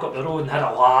come back up the road and had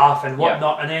a laugh and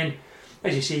whatnot. And then,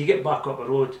 as you say, you get back up the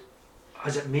road.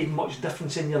 Has it made much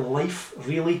difference in your life,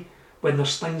 really? when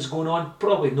there's things going on?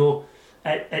 Probably no.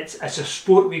 It's a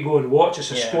sport we go and watch,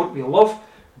 it's a sport we love,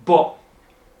 but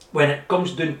when it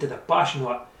comes down to the passion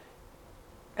of it,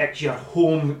 it's your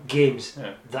home games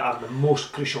that are the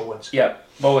most crucial ones. Yeah,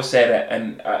 I've always said it,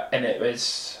 and it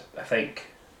was, I think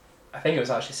it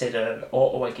was actually said in an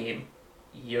Ottawa game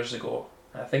years ago.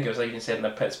 I think it was even said in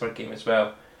a Pittsburgh game as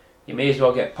well. You may as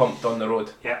well get pumped on the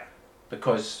road. Yeah.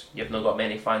 Because you've not got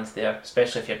many fans there,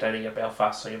 especially if you're down in your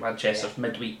Belfast or your Manchester's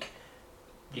midweek.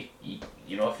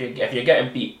 You know, if you're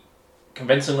getting beat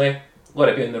convincingly, let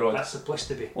it be on the road. That's the place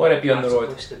to be. Let it be on the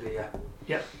road. That's the place to be, yeah.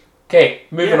 Yep. Okay,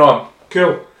 moving on.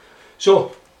 Cool.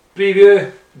 So,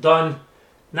 preview done.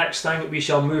 Next thing we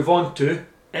shall move on to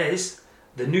is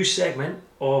the new segment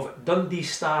of Dundee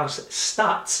Stars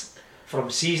stats from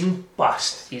season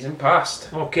past. Season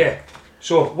past. Okay.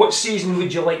 So, what season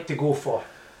would you like to go for?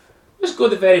 Let's go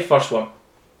the very first one.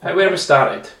 Where we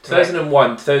started.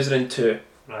 2001, 2002.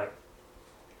 Right.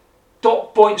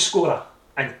 Top point scorer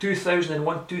in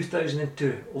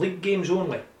 2001-2002, league games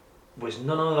only, was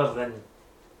none other than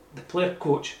the player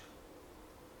coach,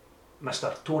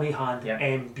 Mr. Tony Hand,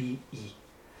 MBE.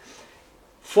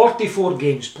 44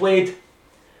 games played.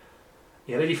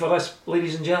 You ready for this,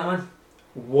 ladies and gentlemen?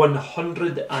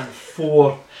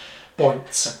 104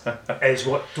 points is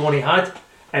what Tony had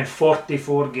in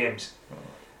 44 games.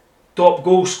 Top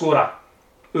goal scorer,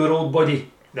 our old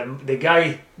buddy, the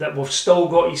guy that we've still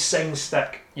got his sing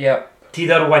stick. Yep.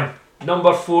 Teeder Win,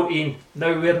 number 14,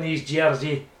 now wearing his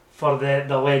jersey for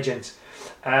the legends.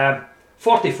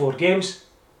 44 games,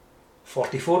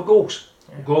 44 goals.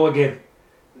 Goal again.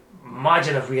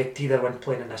 Imagine if we had Teeder Win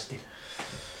playing in this team.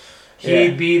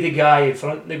 He'd be the guy in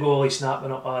front of the goalie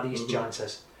snapping up all these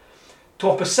chances.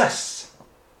 Top assists.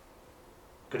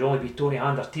 Could only be Tony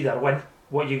Hand or Teeder Win.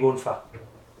 What are you going for?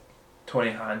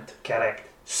 Tony Hand. Correct.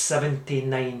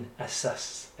 79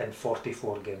 assists in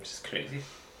 44 games. It's crazy.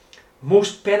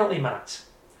 Most penalty minutes.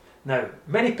 Now,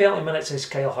 many penalty minutes is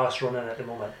Kyle Haas running at the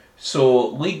moment? So,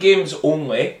 league games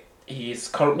only, he's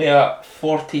currently at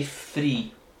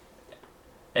 43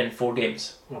 in 4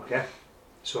 games. Okay.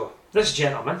 So, this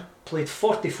gentleman played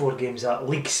 44 games that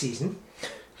league season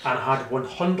and had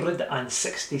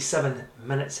 167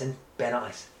 minutes in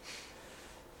penalties.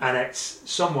 And it's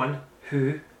someone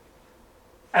who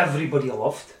everybody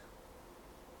loved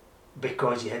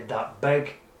because he had that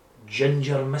big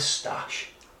ginger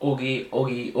moustache.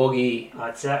 Ogie.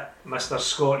 That's it, Mr.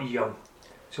 Scott Young.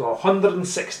 So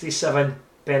 167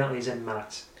 penalties in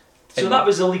minutes. So that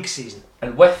was the league season.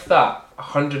 And with that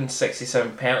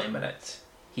 167 penalty minutes,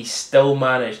 he still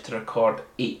managed to record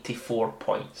 84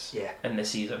 points in the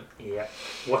season. Yeah,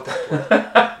 what a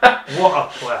player. What a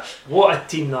player. What a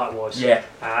team that was. Yeah.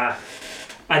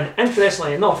 And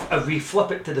interestingly enough, if we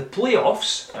flip it to the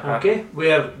playoffs, okay,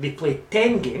 where they played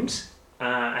 10 games,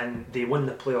 and they won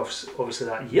the playoffs obviously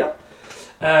that year,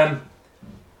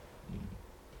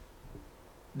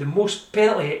 the most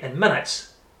penalty in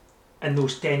minutes in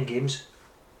those 10 games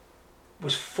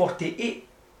was 48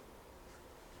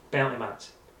 penalty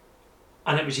minutes.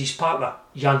 And it was his partner,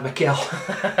 Jan Mikel.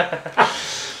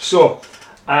 So,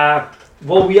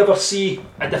 will we ever see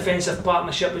a defensive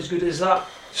partnership as good as that?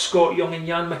 Scott Young and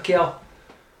Jan Mikel?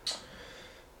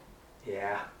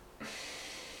 Yeah.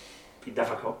 Be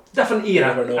difficult. Different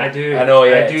era. I know,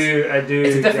 yeah. I do.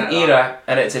 It's a different era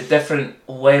and it's a different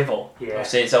level. Yeah. I'll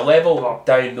say it's a level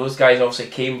down. Those guys obviously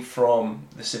came from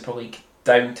the Super League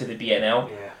down to the BNL.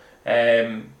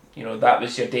 Yeah. You know, that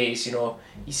was your days. You know,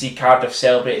 you see Cardiff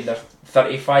celebrating their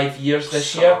 35 years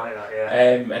this year, like that,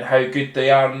 yeah. and how good they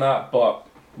are in that. But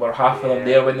were half of them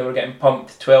there when they were getting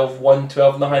pumped 12-1,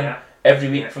 12-0 every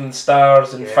week from the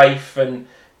Stars and Fife, and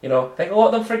you know, I think a lot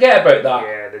of them forget about that.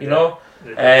 Yeah, they you know,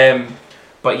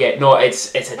 but yeah, no,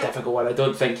 it's a difficult one. I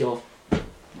don't think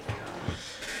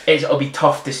it'll be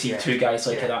tough to see two guys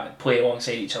like that play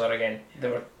alongside each other again. They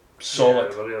were solid. Yeah,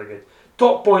 they were really good.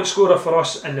 Top point scorer for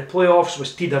us in the playoffs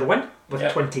was Teeder Win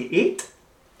with 28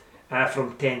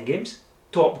 from 10 games.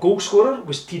 Top goal scorer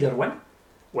was Teeder Win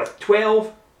with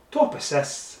 12. Top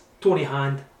assists, Tony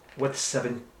Hand with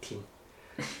 17.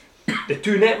 The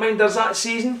two netminders that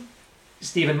season,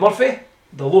 Stephen Murphy,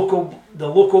 the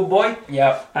local boy,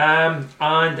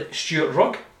 and Stuart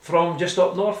Rugg from just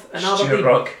up north in Aberdeen. Stuart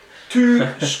Rugg. Two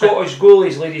Scottish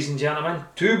goalies, ladies and gentlemen.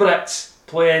 Two Brits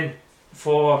playing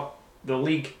for the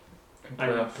league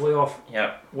and playoff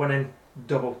winning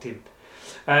double team.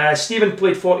 Stephen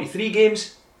played 43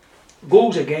 games,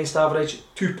 goals against average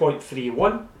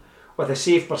 2.31 with a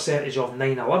save percentage of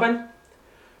 911.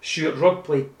 Stuart Rugg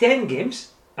played 10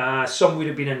 games, some would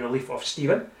have been in relief of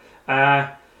Stephen.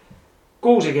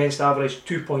 Goals against average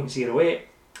 2.08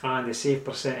 and a save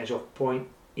percentage of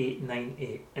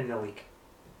 .898 in the league.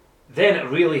 Then it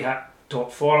really hit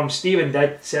top form. Stephen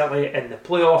did, certainly in the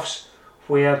playoffs,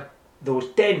 where those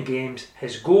 10 games,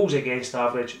 his goals against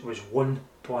average was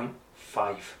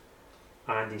 1.5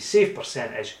 and his save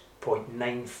percentage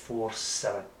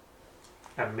 .947.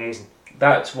 Amazing.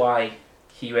 That's why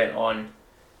he went on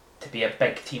to be a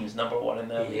big team's number one in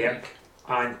the league.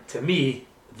 And to me,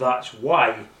 that's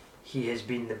why he has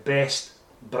been the best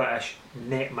British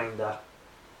netminder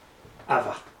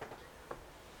ever.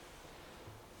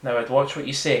 Now I'd watch what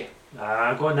you say.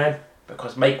 Go on then.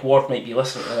 Because Mike Ward might be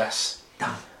listening to this.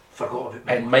 Damn, forgot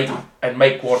about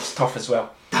Mike Ward's tough as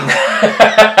well.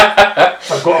 Forgot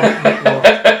about Mike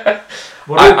Ward.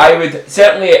 I would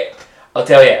certainly, I'll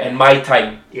tell you, in my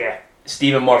time, yeah,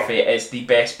 Stephen Murphy is the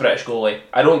best British goalie.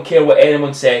 I don't care what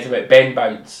anyone says about Ben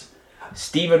Bounce.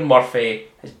 Stephen Murphy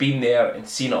has been there and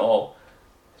seen it all.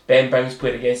 Has Ben Bounce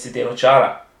played against the Dale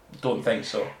Chara? Don't think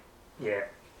so. Yeah,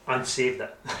 and saved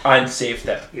it. And saved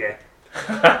it. Yeah.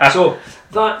 So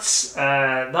that's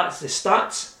the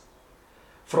stats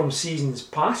from seasons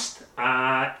past.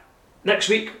 Next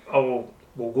week we'll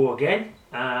go again.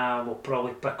 We'll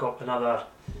probably pick up another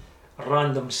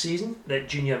random season that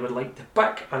Junior would like to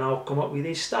pick, and I'll come up with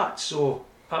these stats. So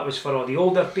that was for all the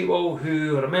older people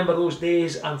who remember those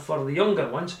days, and for the younger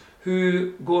ones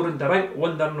who go around the rink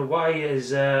wondering why is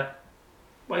Big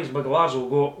Larzo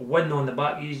got win on the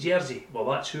back of his jersey. Well,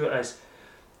 that's who it is.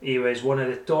 He was one of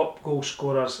the top goal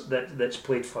scorers that's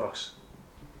played for us.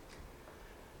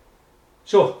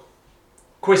 So,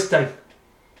 quiz time.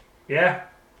 Yeah?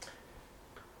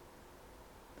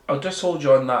 I'll just hold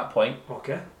you on that point.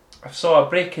 Okay. I saw a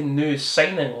breaking news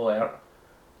signing alert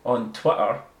on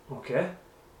Twitter Okay.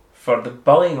 for the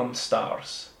Billingham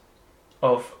Stars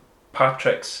of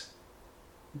Patrick's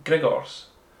Grigors.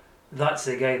 That's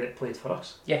the guy that played for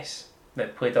us. Yes,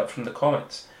 that played up from the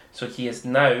Comets. So he has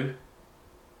now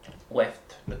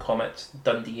left the Comets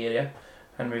Dundee area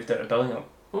and moved out to Billingham.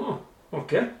 Oh,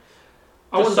 okay.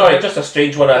 Just a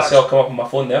strange one I saw come up on my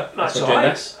phone there. That's doing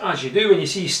alright. this. As you do when you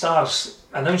see Stars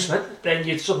announcement, then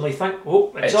you suddenly think,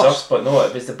 oh, it's It's us. us, but no,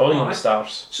 it was the Billingham Alright.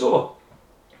 Stars. So,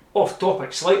 off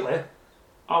topic slightly,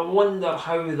 I wonder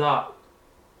how that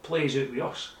plays out with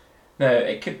us. Now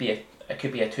it could be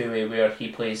a two-way where he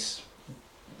plays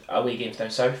away games down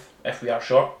south if we are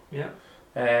short. Yeah.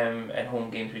 And home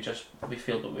games we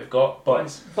feel that we've got,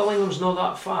 but Billingham's not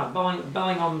that far.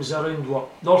 Billingham's around what,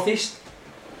 northeast?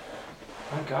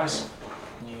 I think, guys.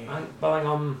 yeah. I think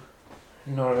Billingham,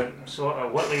 No, sort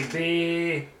of Whitley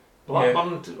Bay,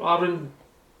 Blackburn, around.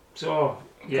 So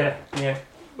yeah, yeah.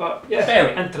 but yeah,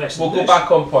 Anyway, interesting. we'll go news. back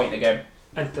on point again.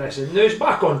 Interesting news.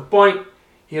 Back on point.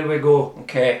 Here we go.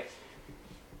 Okay.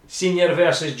 Senior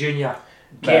versus junior.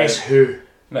 Guess who?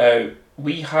 Now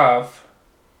we have.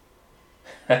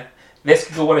 This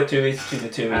could go one of two ways between the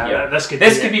two of you.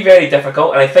 This could be very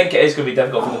difficult, and I think it is going to be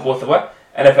difficult for the both of us.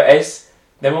 And if it is,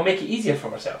 then we'll make it easier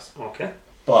for ourselves. Okay.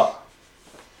 But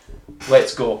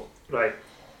let's go. Right.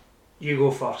 You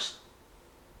go first.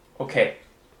 Okay.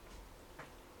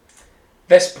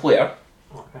 This player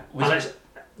Okay. was And it's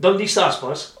Dundee Stars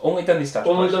players. only Dundee Stars.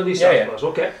 Only players. Dundee Stars Yeah, yeah. players.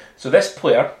 Okay. So this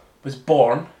player was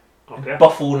born Okay. in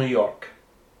Buffalo, New York.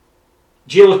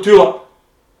 Jailer Tulip.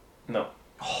 No.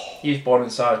 He was born in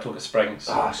Saratoga Springs.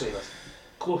 So he was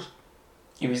close.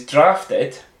 He was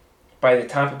drafted by the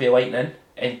Tampa Bay Lightning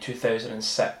in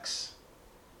 2006.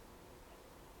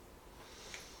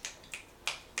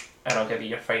 And I'll give you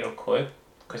your final clue,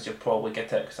 because you'll probably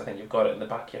get it, because I think you've got it in the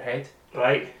back of your head.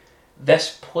 Right.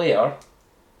 This player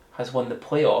has won the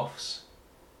playoffs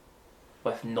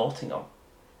with Nottingham.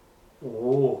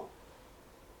 Oh.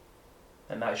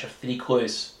 And that's your three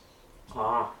clues.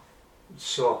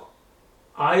 So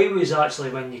I was actually,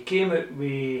 when you came out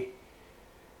with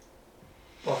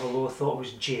Buffalo, I thought it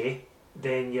was J.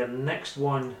 Then your next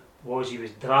one was he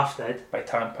was drafted. By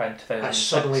Tampa in 2006. I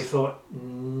suddenly thought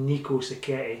Nico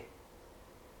Sacchetti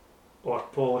or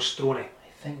Paul Stroney.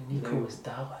 I think Nico was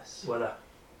Dallas. With a,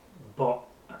 but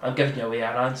I'm giving you away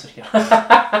an answer here.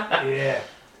 yeah.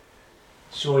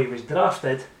 So he was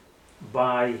drafted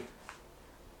by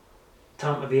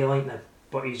Tampa Bay Lightning,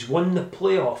 but he's won the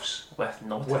playoffs with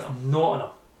Nottingham. with Nottingham.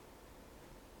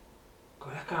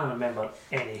 God, I can't remember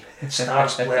any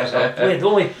Stars players that played. The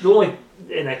only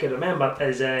thing I can remember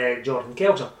is Jordan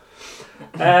Kelser.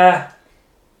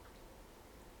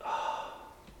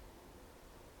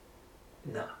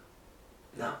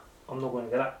 No, I'm not going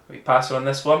to get it. We pass on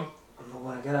this one. I'm not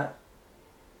going to get it.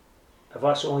 If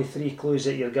that's the only three clues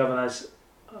that you're giving us,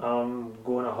 I'm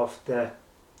going to have to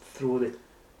throw the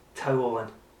towel in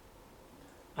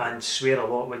and swear a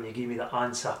lot when you give me the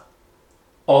answer.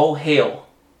 All hail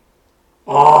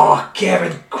Oh,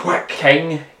 Kevin Quick.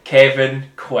 King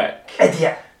Kevin Quick.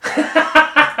 Idiot.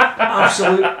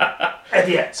 Absolute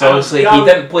idiot. So obviously he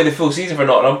didn't play the full season for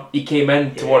Nottingham. He came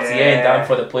in towards the end and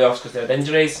for the playoffs because they had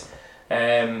injuries.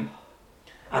 And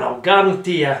I'll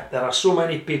guarantee you there are so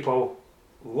many people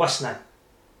listening.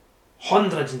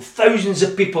 Hundreds and thousands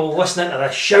of people listening to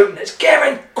this shouting, "It's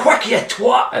Kevin Quick, you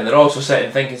twat!" And they're also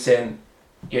sitting thinking, saying,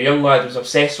 your young lad was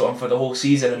obsessed with him for the whole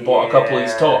season and bought a couple of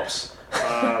his tops.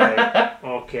 Alright,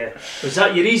 okay. Was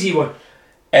that your easy one?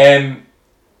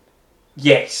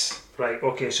 Yes. Right,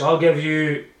 okay, so I'll give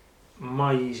you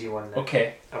my easy one then.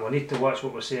 Okay. And we need to watch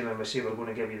what we're saying when we say we're going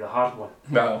to give you the hard one.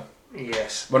 Well,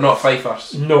 yes. we're not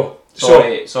Fifers. No.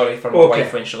 Sorry for my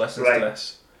wife when she listens to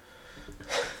this.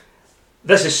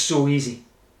 This is so easy.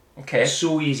 Okay.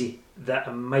 So easy that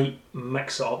I might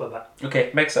mix it up a bit.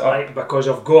 Okay, mix it up. Right, because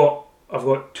I've got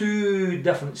two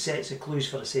different sets of clues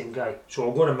for the same guy. So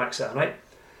I'm going to mix it, right?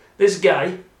 This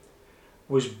guy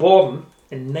was born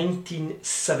in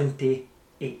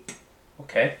 1978.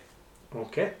 Okay.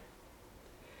 Okay.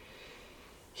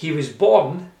 He was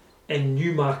born in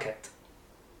Newmarket,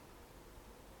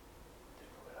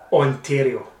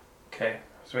 Ontario. Okay.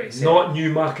 That's what you said. Not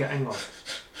Newmarket, England.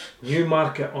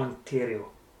 Newmarket,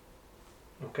 Ontario.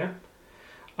 Okay.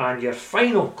 And your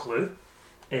final clue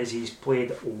is he's played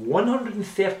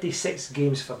 136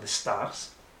 games for the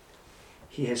Stars.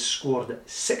 He has scored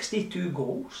 62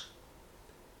 goals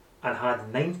and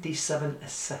had 97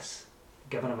 assists,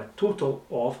 giving him a total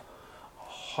of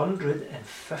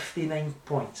 159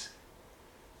 points.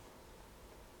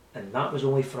 And that was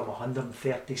only from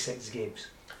 136 games.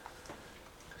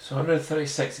 So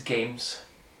 136 games.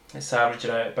 It's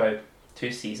averaging out about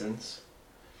 2 seasons.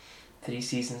 3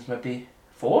 seasons maybe.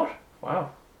 4?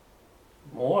 Wow.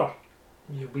 More.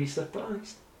 You'll be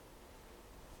surprised.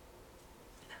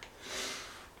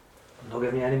 I'm not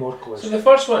giving you any more clues. So the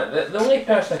first one, the only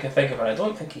person I can think of, and I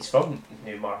don't think he's from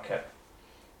Newmarket,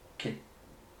 could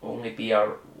only be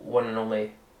our one and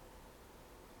only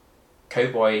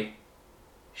cowboy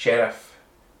sheriff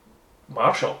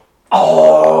Marshall.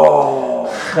 Oh!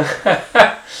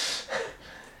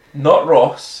 Not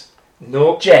Ross.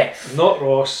 No. Jeff. Not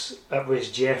Ross. It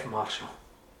was Jeff Marshall.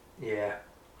 Yeah.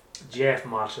 Jeff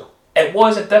Marshall. It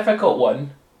was a difficult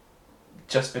one,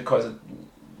 just because I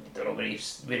don't know where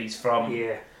he's from.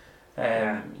 Yeah.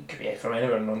 He could be from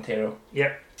anywhere in Ontario.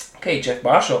 Yep. Okay, Jeff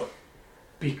Marshall.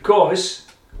 Because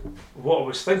what I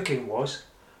was thinking was,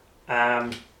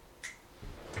 if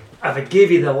I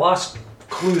gave you the last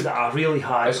clue that I really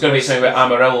had, It's going to be something about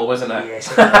Amarillo, wasn't it?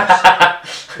 Yes, it was.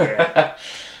 Yeah.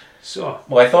 So.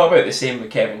 Well, I thought about the same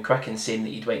with Kevin Quick and saying that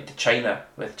he'd went to China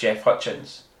with Jeff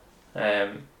Hutchins.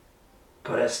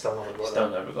 But I still never got Still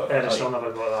that. never got I that. still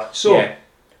never got that. So, yeah.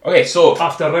 Okay, so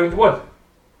after round 1,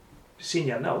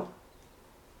 senior 0,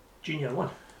 junior 1.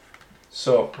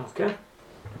 So Okay.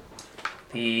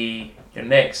 your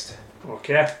next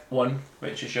Okay. one,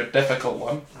 which is your difficult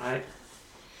one, Right.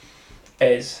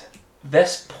 is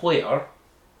this player.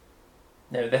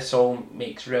 Now this all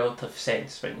makes relative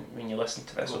sense when you listen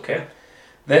to this. Okay.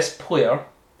 This player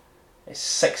is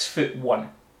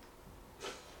 6'1".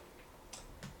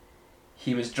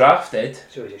 He was drafted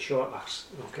So he's a short ass.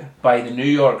 Okay. by the New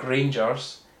York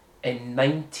Rangers in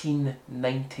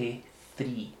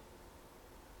 1993.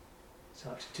 So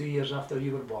that's 2 years after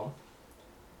you were born.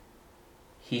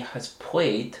 He has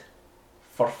played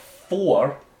for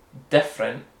 4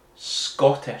 different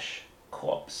Scottish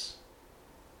clubs.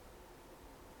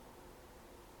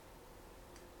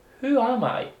 Who am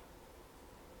I?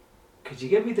 Could you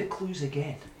give me the clues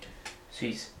again? So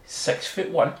he's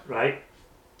 6'1". Right.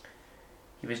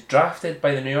 He was drafted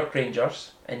by the New York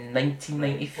Rangers in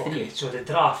 1993. Okay, so the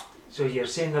draft. So you're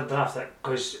saying the draft,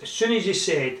 because as soon as you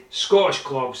said Scottish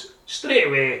clubs, straight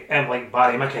away I'm like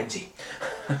Barry McKenzie.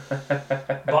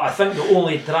 But I think the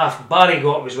only draft Barry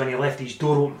got was when he left his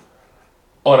door open.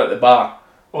 Or at the bar.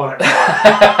 Or at the bar.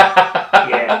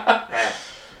 Yeah.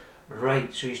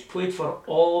 Right, so he's played for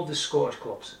all of the Scottish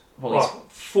clubs. Well, he's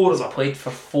 4 of them. played for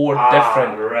 4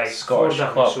 different Scottish 4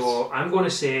 different. clubs. So I'm going to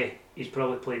say he's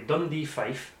probably played Dundee,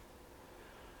 Fife.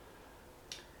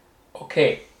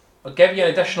 Okay, I'll give you an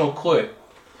additional clue.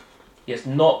 He has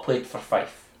not played for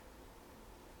Fife.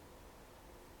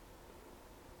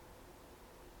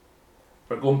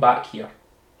 We're going back here.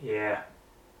 Yeah.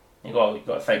 You got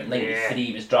to think, 93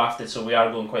 he was drafted, so we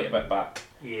are going quite a bit back.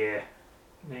 Yeah.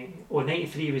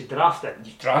 93 he was drafted.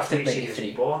 You drafted He was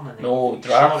 93. born in No, 93.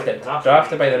 drafted. Sorry,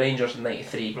 Drafted by the Rangers in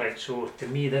 93. Right, so to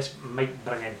me this might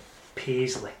bring in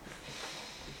Paisley.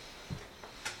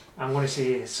 I'm going to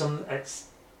say it's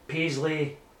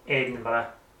Paisley, Edinburgh,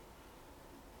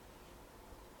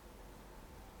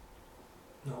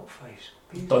 Not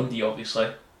 5. Dundee, obviously,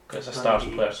 because it's a Stars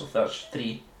player, so that's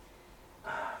 3.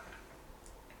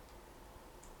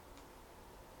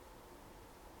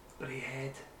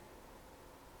 Braehead.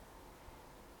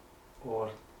 Or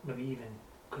maybe even,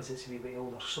 because it's a wee bit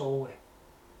older, Solway.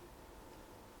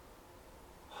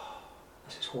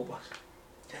 This is hopeless.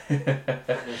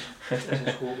 This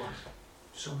is hopeless.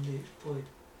 Somebody who's played,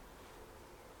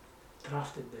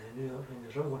 drafted by the New York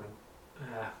Rangers.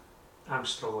 I'm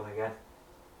struggling again.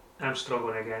 I'm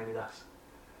struggling again with this.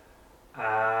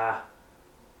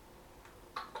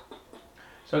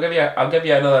 So I'll give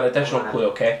you another additional clue,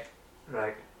 okay?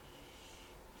 Right.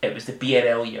 It was the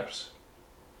BNL years.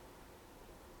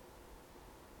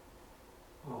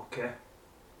 Okay.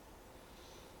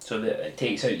 So that it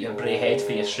takes out your Braehead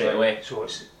for you straight away. So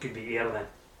it could be Ayr then.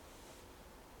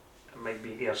 It might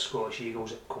be Ayr Scottish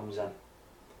Eagles that comes in.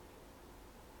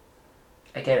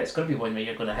 Again, it's going to be one where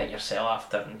you're going to hit yourself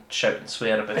after and shout and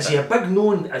swear about Is it. he a big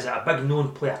known? Is it a big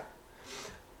known player?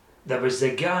 There was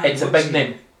the guy. It's a big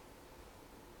name.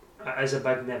 It is a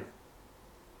big name.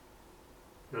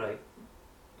 Right.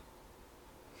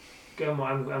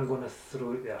 I'm going to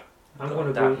throw it there. I'm going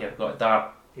to go. Here, got a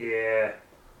dart. Yeah.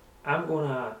 I'm going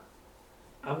to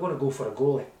go for a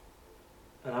goalie,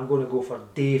 and I'm going to go for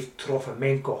Dave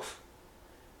Trofimenkov.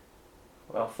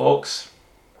 Well, folks,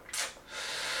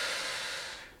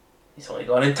 he's only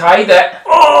gone and tied it.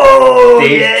 Oh,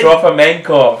 Dave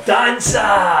Trofimenkov.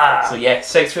 Dancer. So yeah,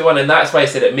 6'1", and that's why I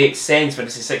said it makes sense when I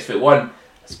say 6'1".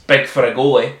 It's big for a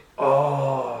goalie.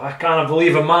 Oh, I can't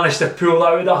believe I managed to pull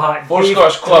that out of the hat. 4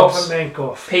 Scottish clubs.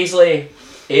 Trofimenkov. Paisley,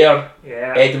 Ayr,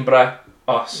 Yeah. Edinburgh,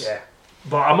 us. Yeah.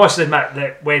 But I must admit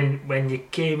that when you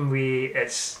came with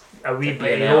it's a wee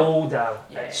bit BNL. older,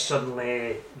 Yeah. it's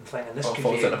suddenly I'm thinking this All could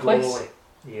falls be a into place. goalie.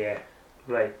 Yeah.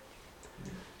 Right.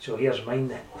 So here's mine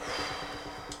then.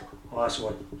 Last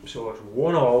one. So it's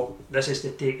 1-1. This is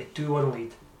to take a 2-1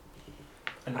 lead.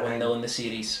 And 1-0 in the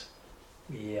series.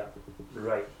 Yeah.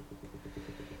 Right.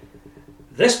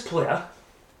 This player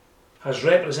has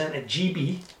represented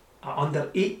GB at under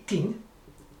 18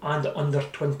 and under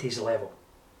 20s level.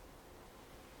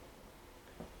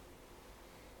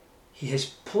 He has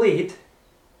played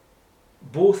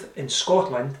both in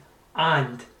Scotland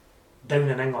and down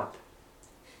in England.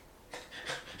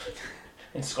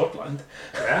 In Scotland.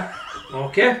 Yeah,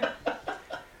 okay.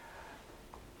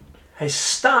 His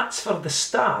stats for the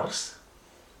Stars,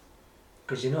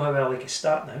 because you know how I like his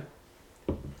start now,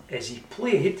 is he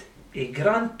played a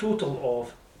grand total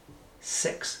of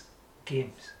 6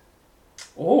 games.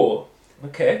 Oh,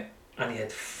 okay. And he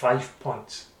had 5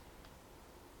 points.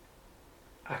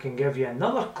 I can give you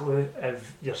another clue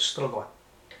if you're struggling.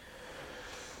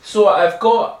 So I've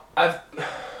got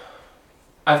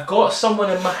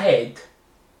someone in my head.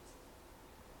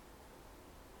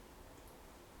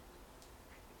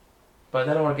 But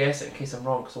I don't want to guess it in case I'm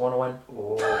wrong because I want to win.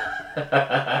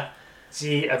 Oh.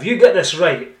 See, if you get this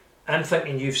right, I'm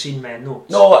thinking you've seen my notes.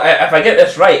 No, if I get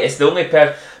this right, it's the only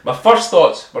pair. My first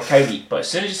thoughts were County, but as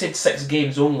soon as you said 6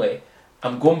 games only,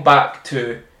 I'm going back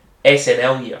to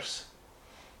SNL years.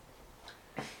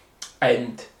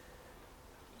 And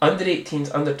under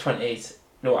 18s, under 20s,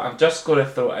 no, I'm just going to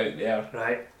throw it out there.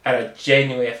 Right. And I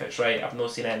genuinely, if it's right, I've not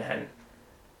seen anything.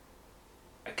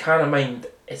 I can't mind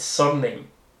his surname.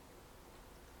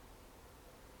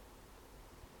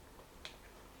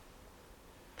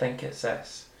 I think it's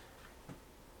this.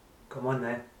 Come on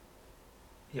then.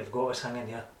 You've got us hanging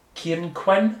here. Kieran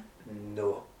Quinn?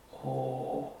 No.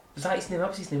 Oh. Was that his name? That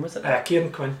was his name, was it?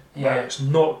 Kieran Quinn. Yeah. But it's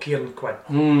not Kieran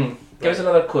Quinn. Give us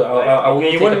another clue. Right. I'll Okay,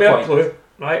 you take want a me point. a clue,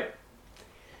 right?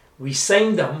 We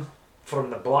signed him from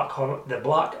the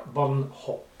Blackburn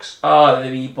Hawks. Oh,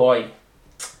 the wee boy.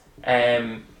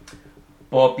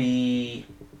 Bobby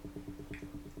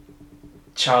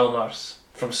Chalmers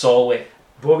from Solway.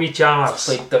 Bobby Chalmers.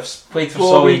 Played for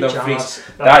Solway and Dumfries.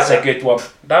 That's a good one.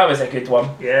 That was a good one.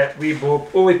 Yeah, we Bob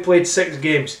only played 6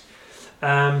 games.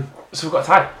 So we've got a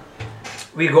tie.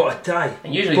 We got a tie.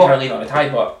 And usually you can't leave on a tie,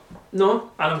 but...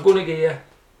 No, and I'm going to give you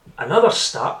another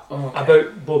stat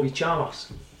about Bobby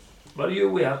Chalmers. Were you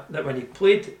aware that when he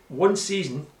played one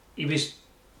season, he was,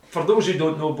 for those who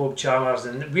don't know Bob Chalmers,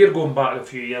 and we're going back a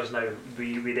few years now with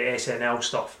the SNL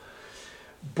stuff,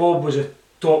 Bob was a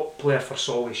top player for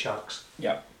Solway Sharks.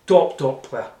 Yeah. Top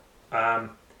player. And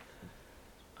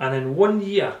in 1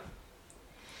 year,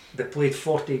 they played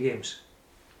 40 games.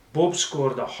 Bob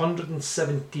scored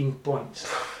 117 points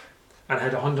and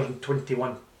had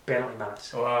 121 penalty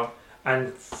minutes. Wow.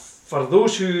 And for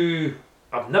those who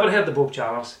have never heard of Bob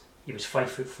Chalmers, he was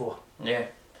 5'4". Yeah.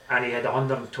 And he had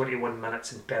 121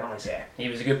 minutes in penalties. Yeah, he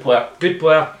was a good player. Good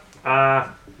player.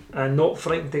 and not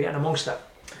frightened to get in amongst it.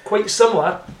 Quite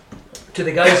similar to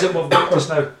the guys that we've got just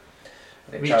now.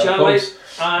 We Charlie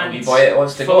and wee boy that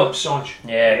wants to Philip go. Songe.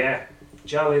 Yeah.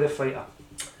 Charlie the fighter.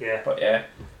 Yeah. But yeah.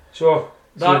 So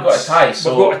we've got a tie.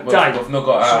 So we've got a tie. We've not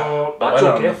got so a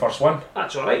winner in the first one.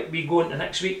 That's alright. We go into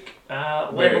next week,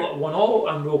 level at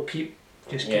 1-1, and we'll keeping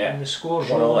the scores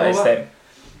 1-1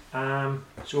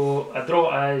 so a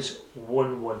draw is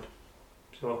 1-1.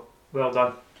 So well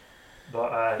done.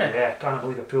 But can't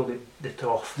believe I pulled the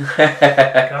toff.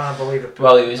 Can't believe it.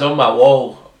 Well, he was on my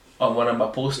wall on one of my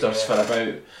posters for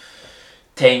about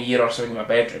 10 years or so in my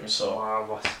bedroom. So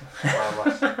marvellous.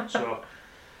 So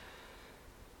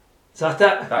is that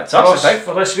it? That's us, I think,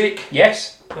 for this week.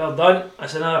 Yes. Well done.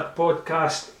 That's another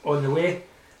podcast on the way.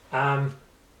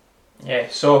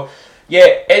 So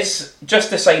it's just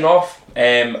to sign off.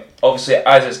 Obviously,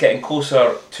 as it's getting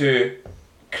closer to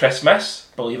Christmas,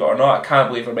 believe it or not, I can't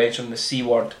believe I mentioned the C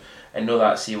word and know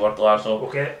that C word, Larzo.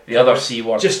 Okay. The other C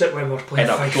word. Just when we're playing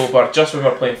in Fife. October, just when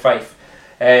we're playing Fife.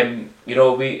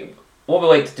 What we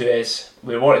like to do is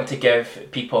we're wanting to give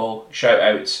people shout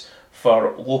outs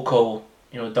for local,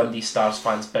 Dundee Stars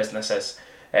fans businesses.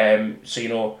 Coming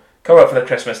up for the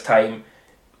Christmas time,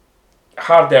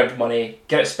 hard earned money,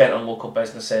 get it spent on local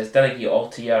businesses, didn't get all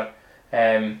to your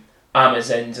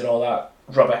Amazons and all that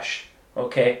rubbish.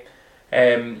 Okay.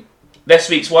 This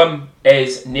week's one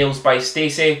is Nails by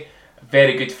Stacey, a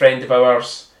very good friend of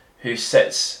ours who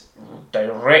sits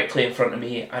directly in front of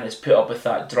me and has put up with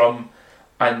that drum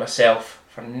and myself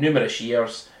for numerous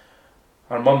years.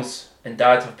 Our mums and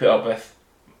dad have put up with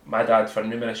my dad for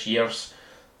numerous years,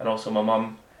 and also my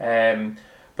mum.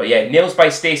 But yeah, Nails by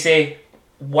Stacey,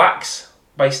 Wax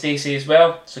by Stacey as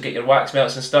well. So get your wax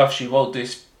melts and stuff. She will do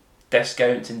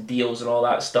discounts and deals and all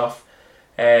that stuff.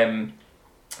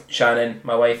 Shannon,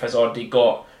 my wife, has already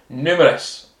got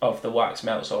numerous of the wax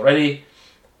melts already.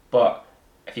 But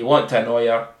if you want to annoy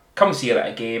her, come see her at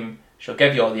a game. She'll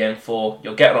give you all the info.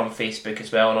 You'll get her on Facebook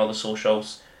as well and all the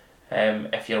socials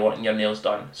if you're wanting your nails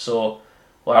done. So,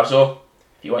 Larzo,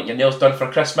 if you want your nails done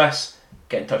for Christmas,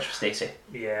 get in touch with Stacey.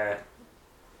 Yeah,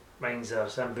 mine's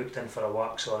theirs. I'm booked in for a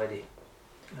wax already.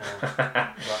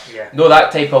 But yeah. No,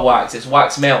 that type of wax. It's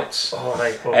wax melts. Oh,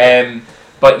 right. Okay.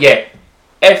 But yeah,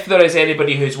 if there is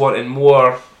anybody who's wanting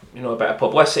more, a bit of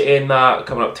publicity in that,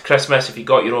 coming up to Christmas, if you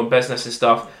got your own business and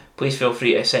stuff, please feel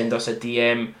free to send us a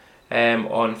DM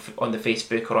on the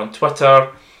Facebook or on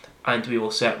Twitter, and we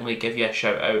will certainly give you a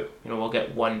shout out. We'll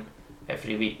get one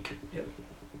every week. Yep.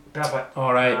 Perfect.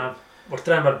 Alright. We're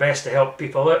trying our best to help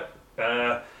people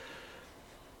out.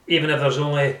 Even if there's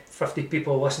only 50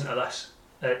 people listening to this,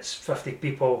 it's 50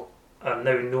 people are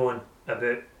now knowing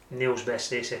about Nails by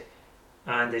Stacey.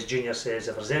 And as Junior says,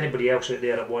 if there's anybody else out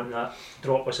there that want that,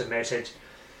 drop us a message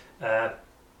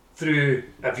through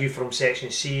a view from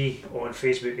Section C on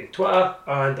Facebook and Twitter,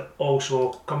 and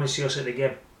also come and see us at the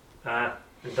game and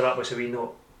drop us a wee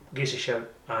note, give us a shout,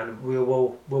 and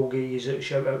we'll give you a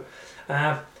shout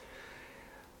out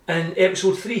in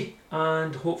episode 3,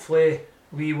 and hopefully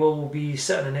we will be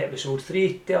sitting in episode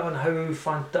 3 telling how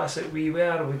fantastic we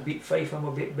were. We beat Fife and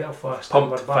we beat Belfast.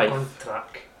 Pumped and we're back Fife. on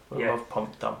track. We love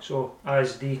pumped them. So,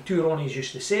 as the two Ronnies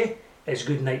used to say, it's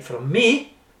good night from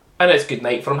me. And it's good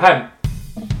night from him.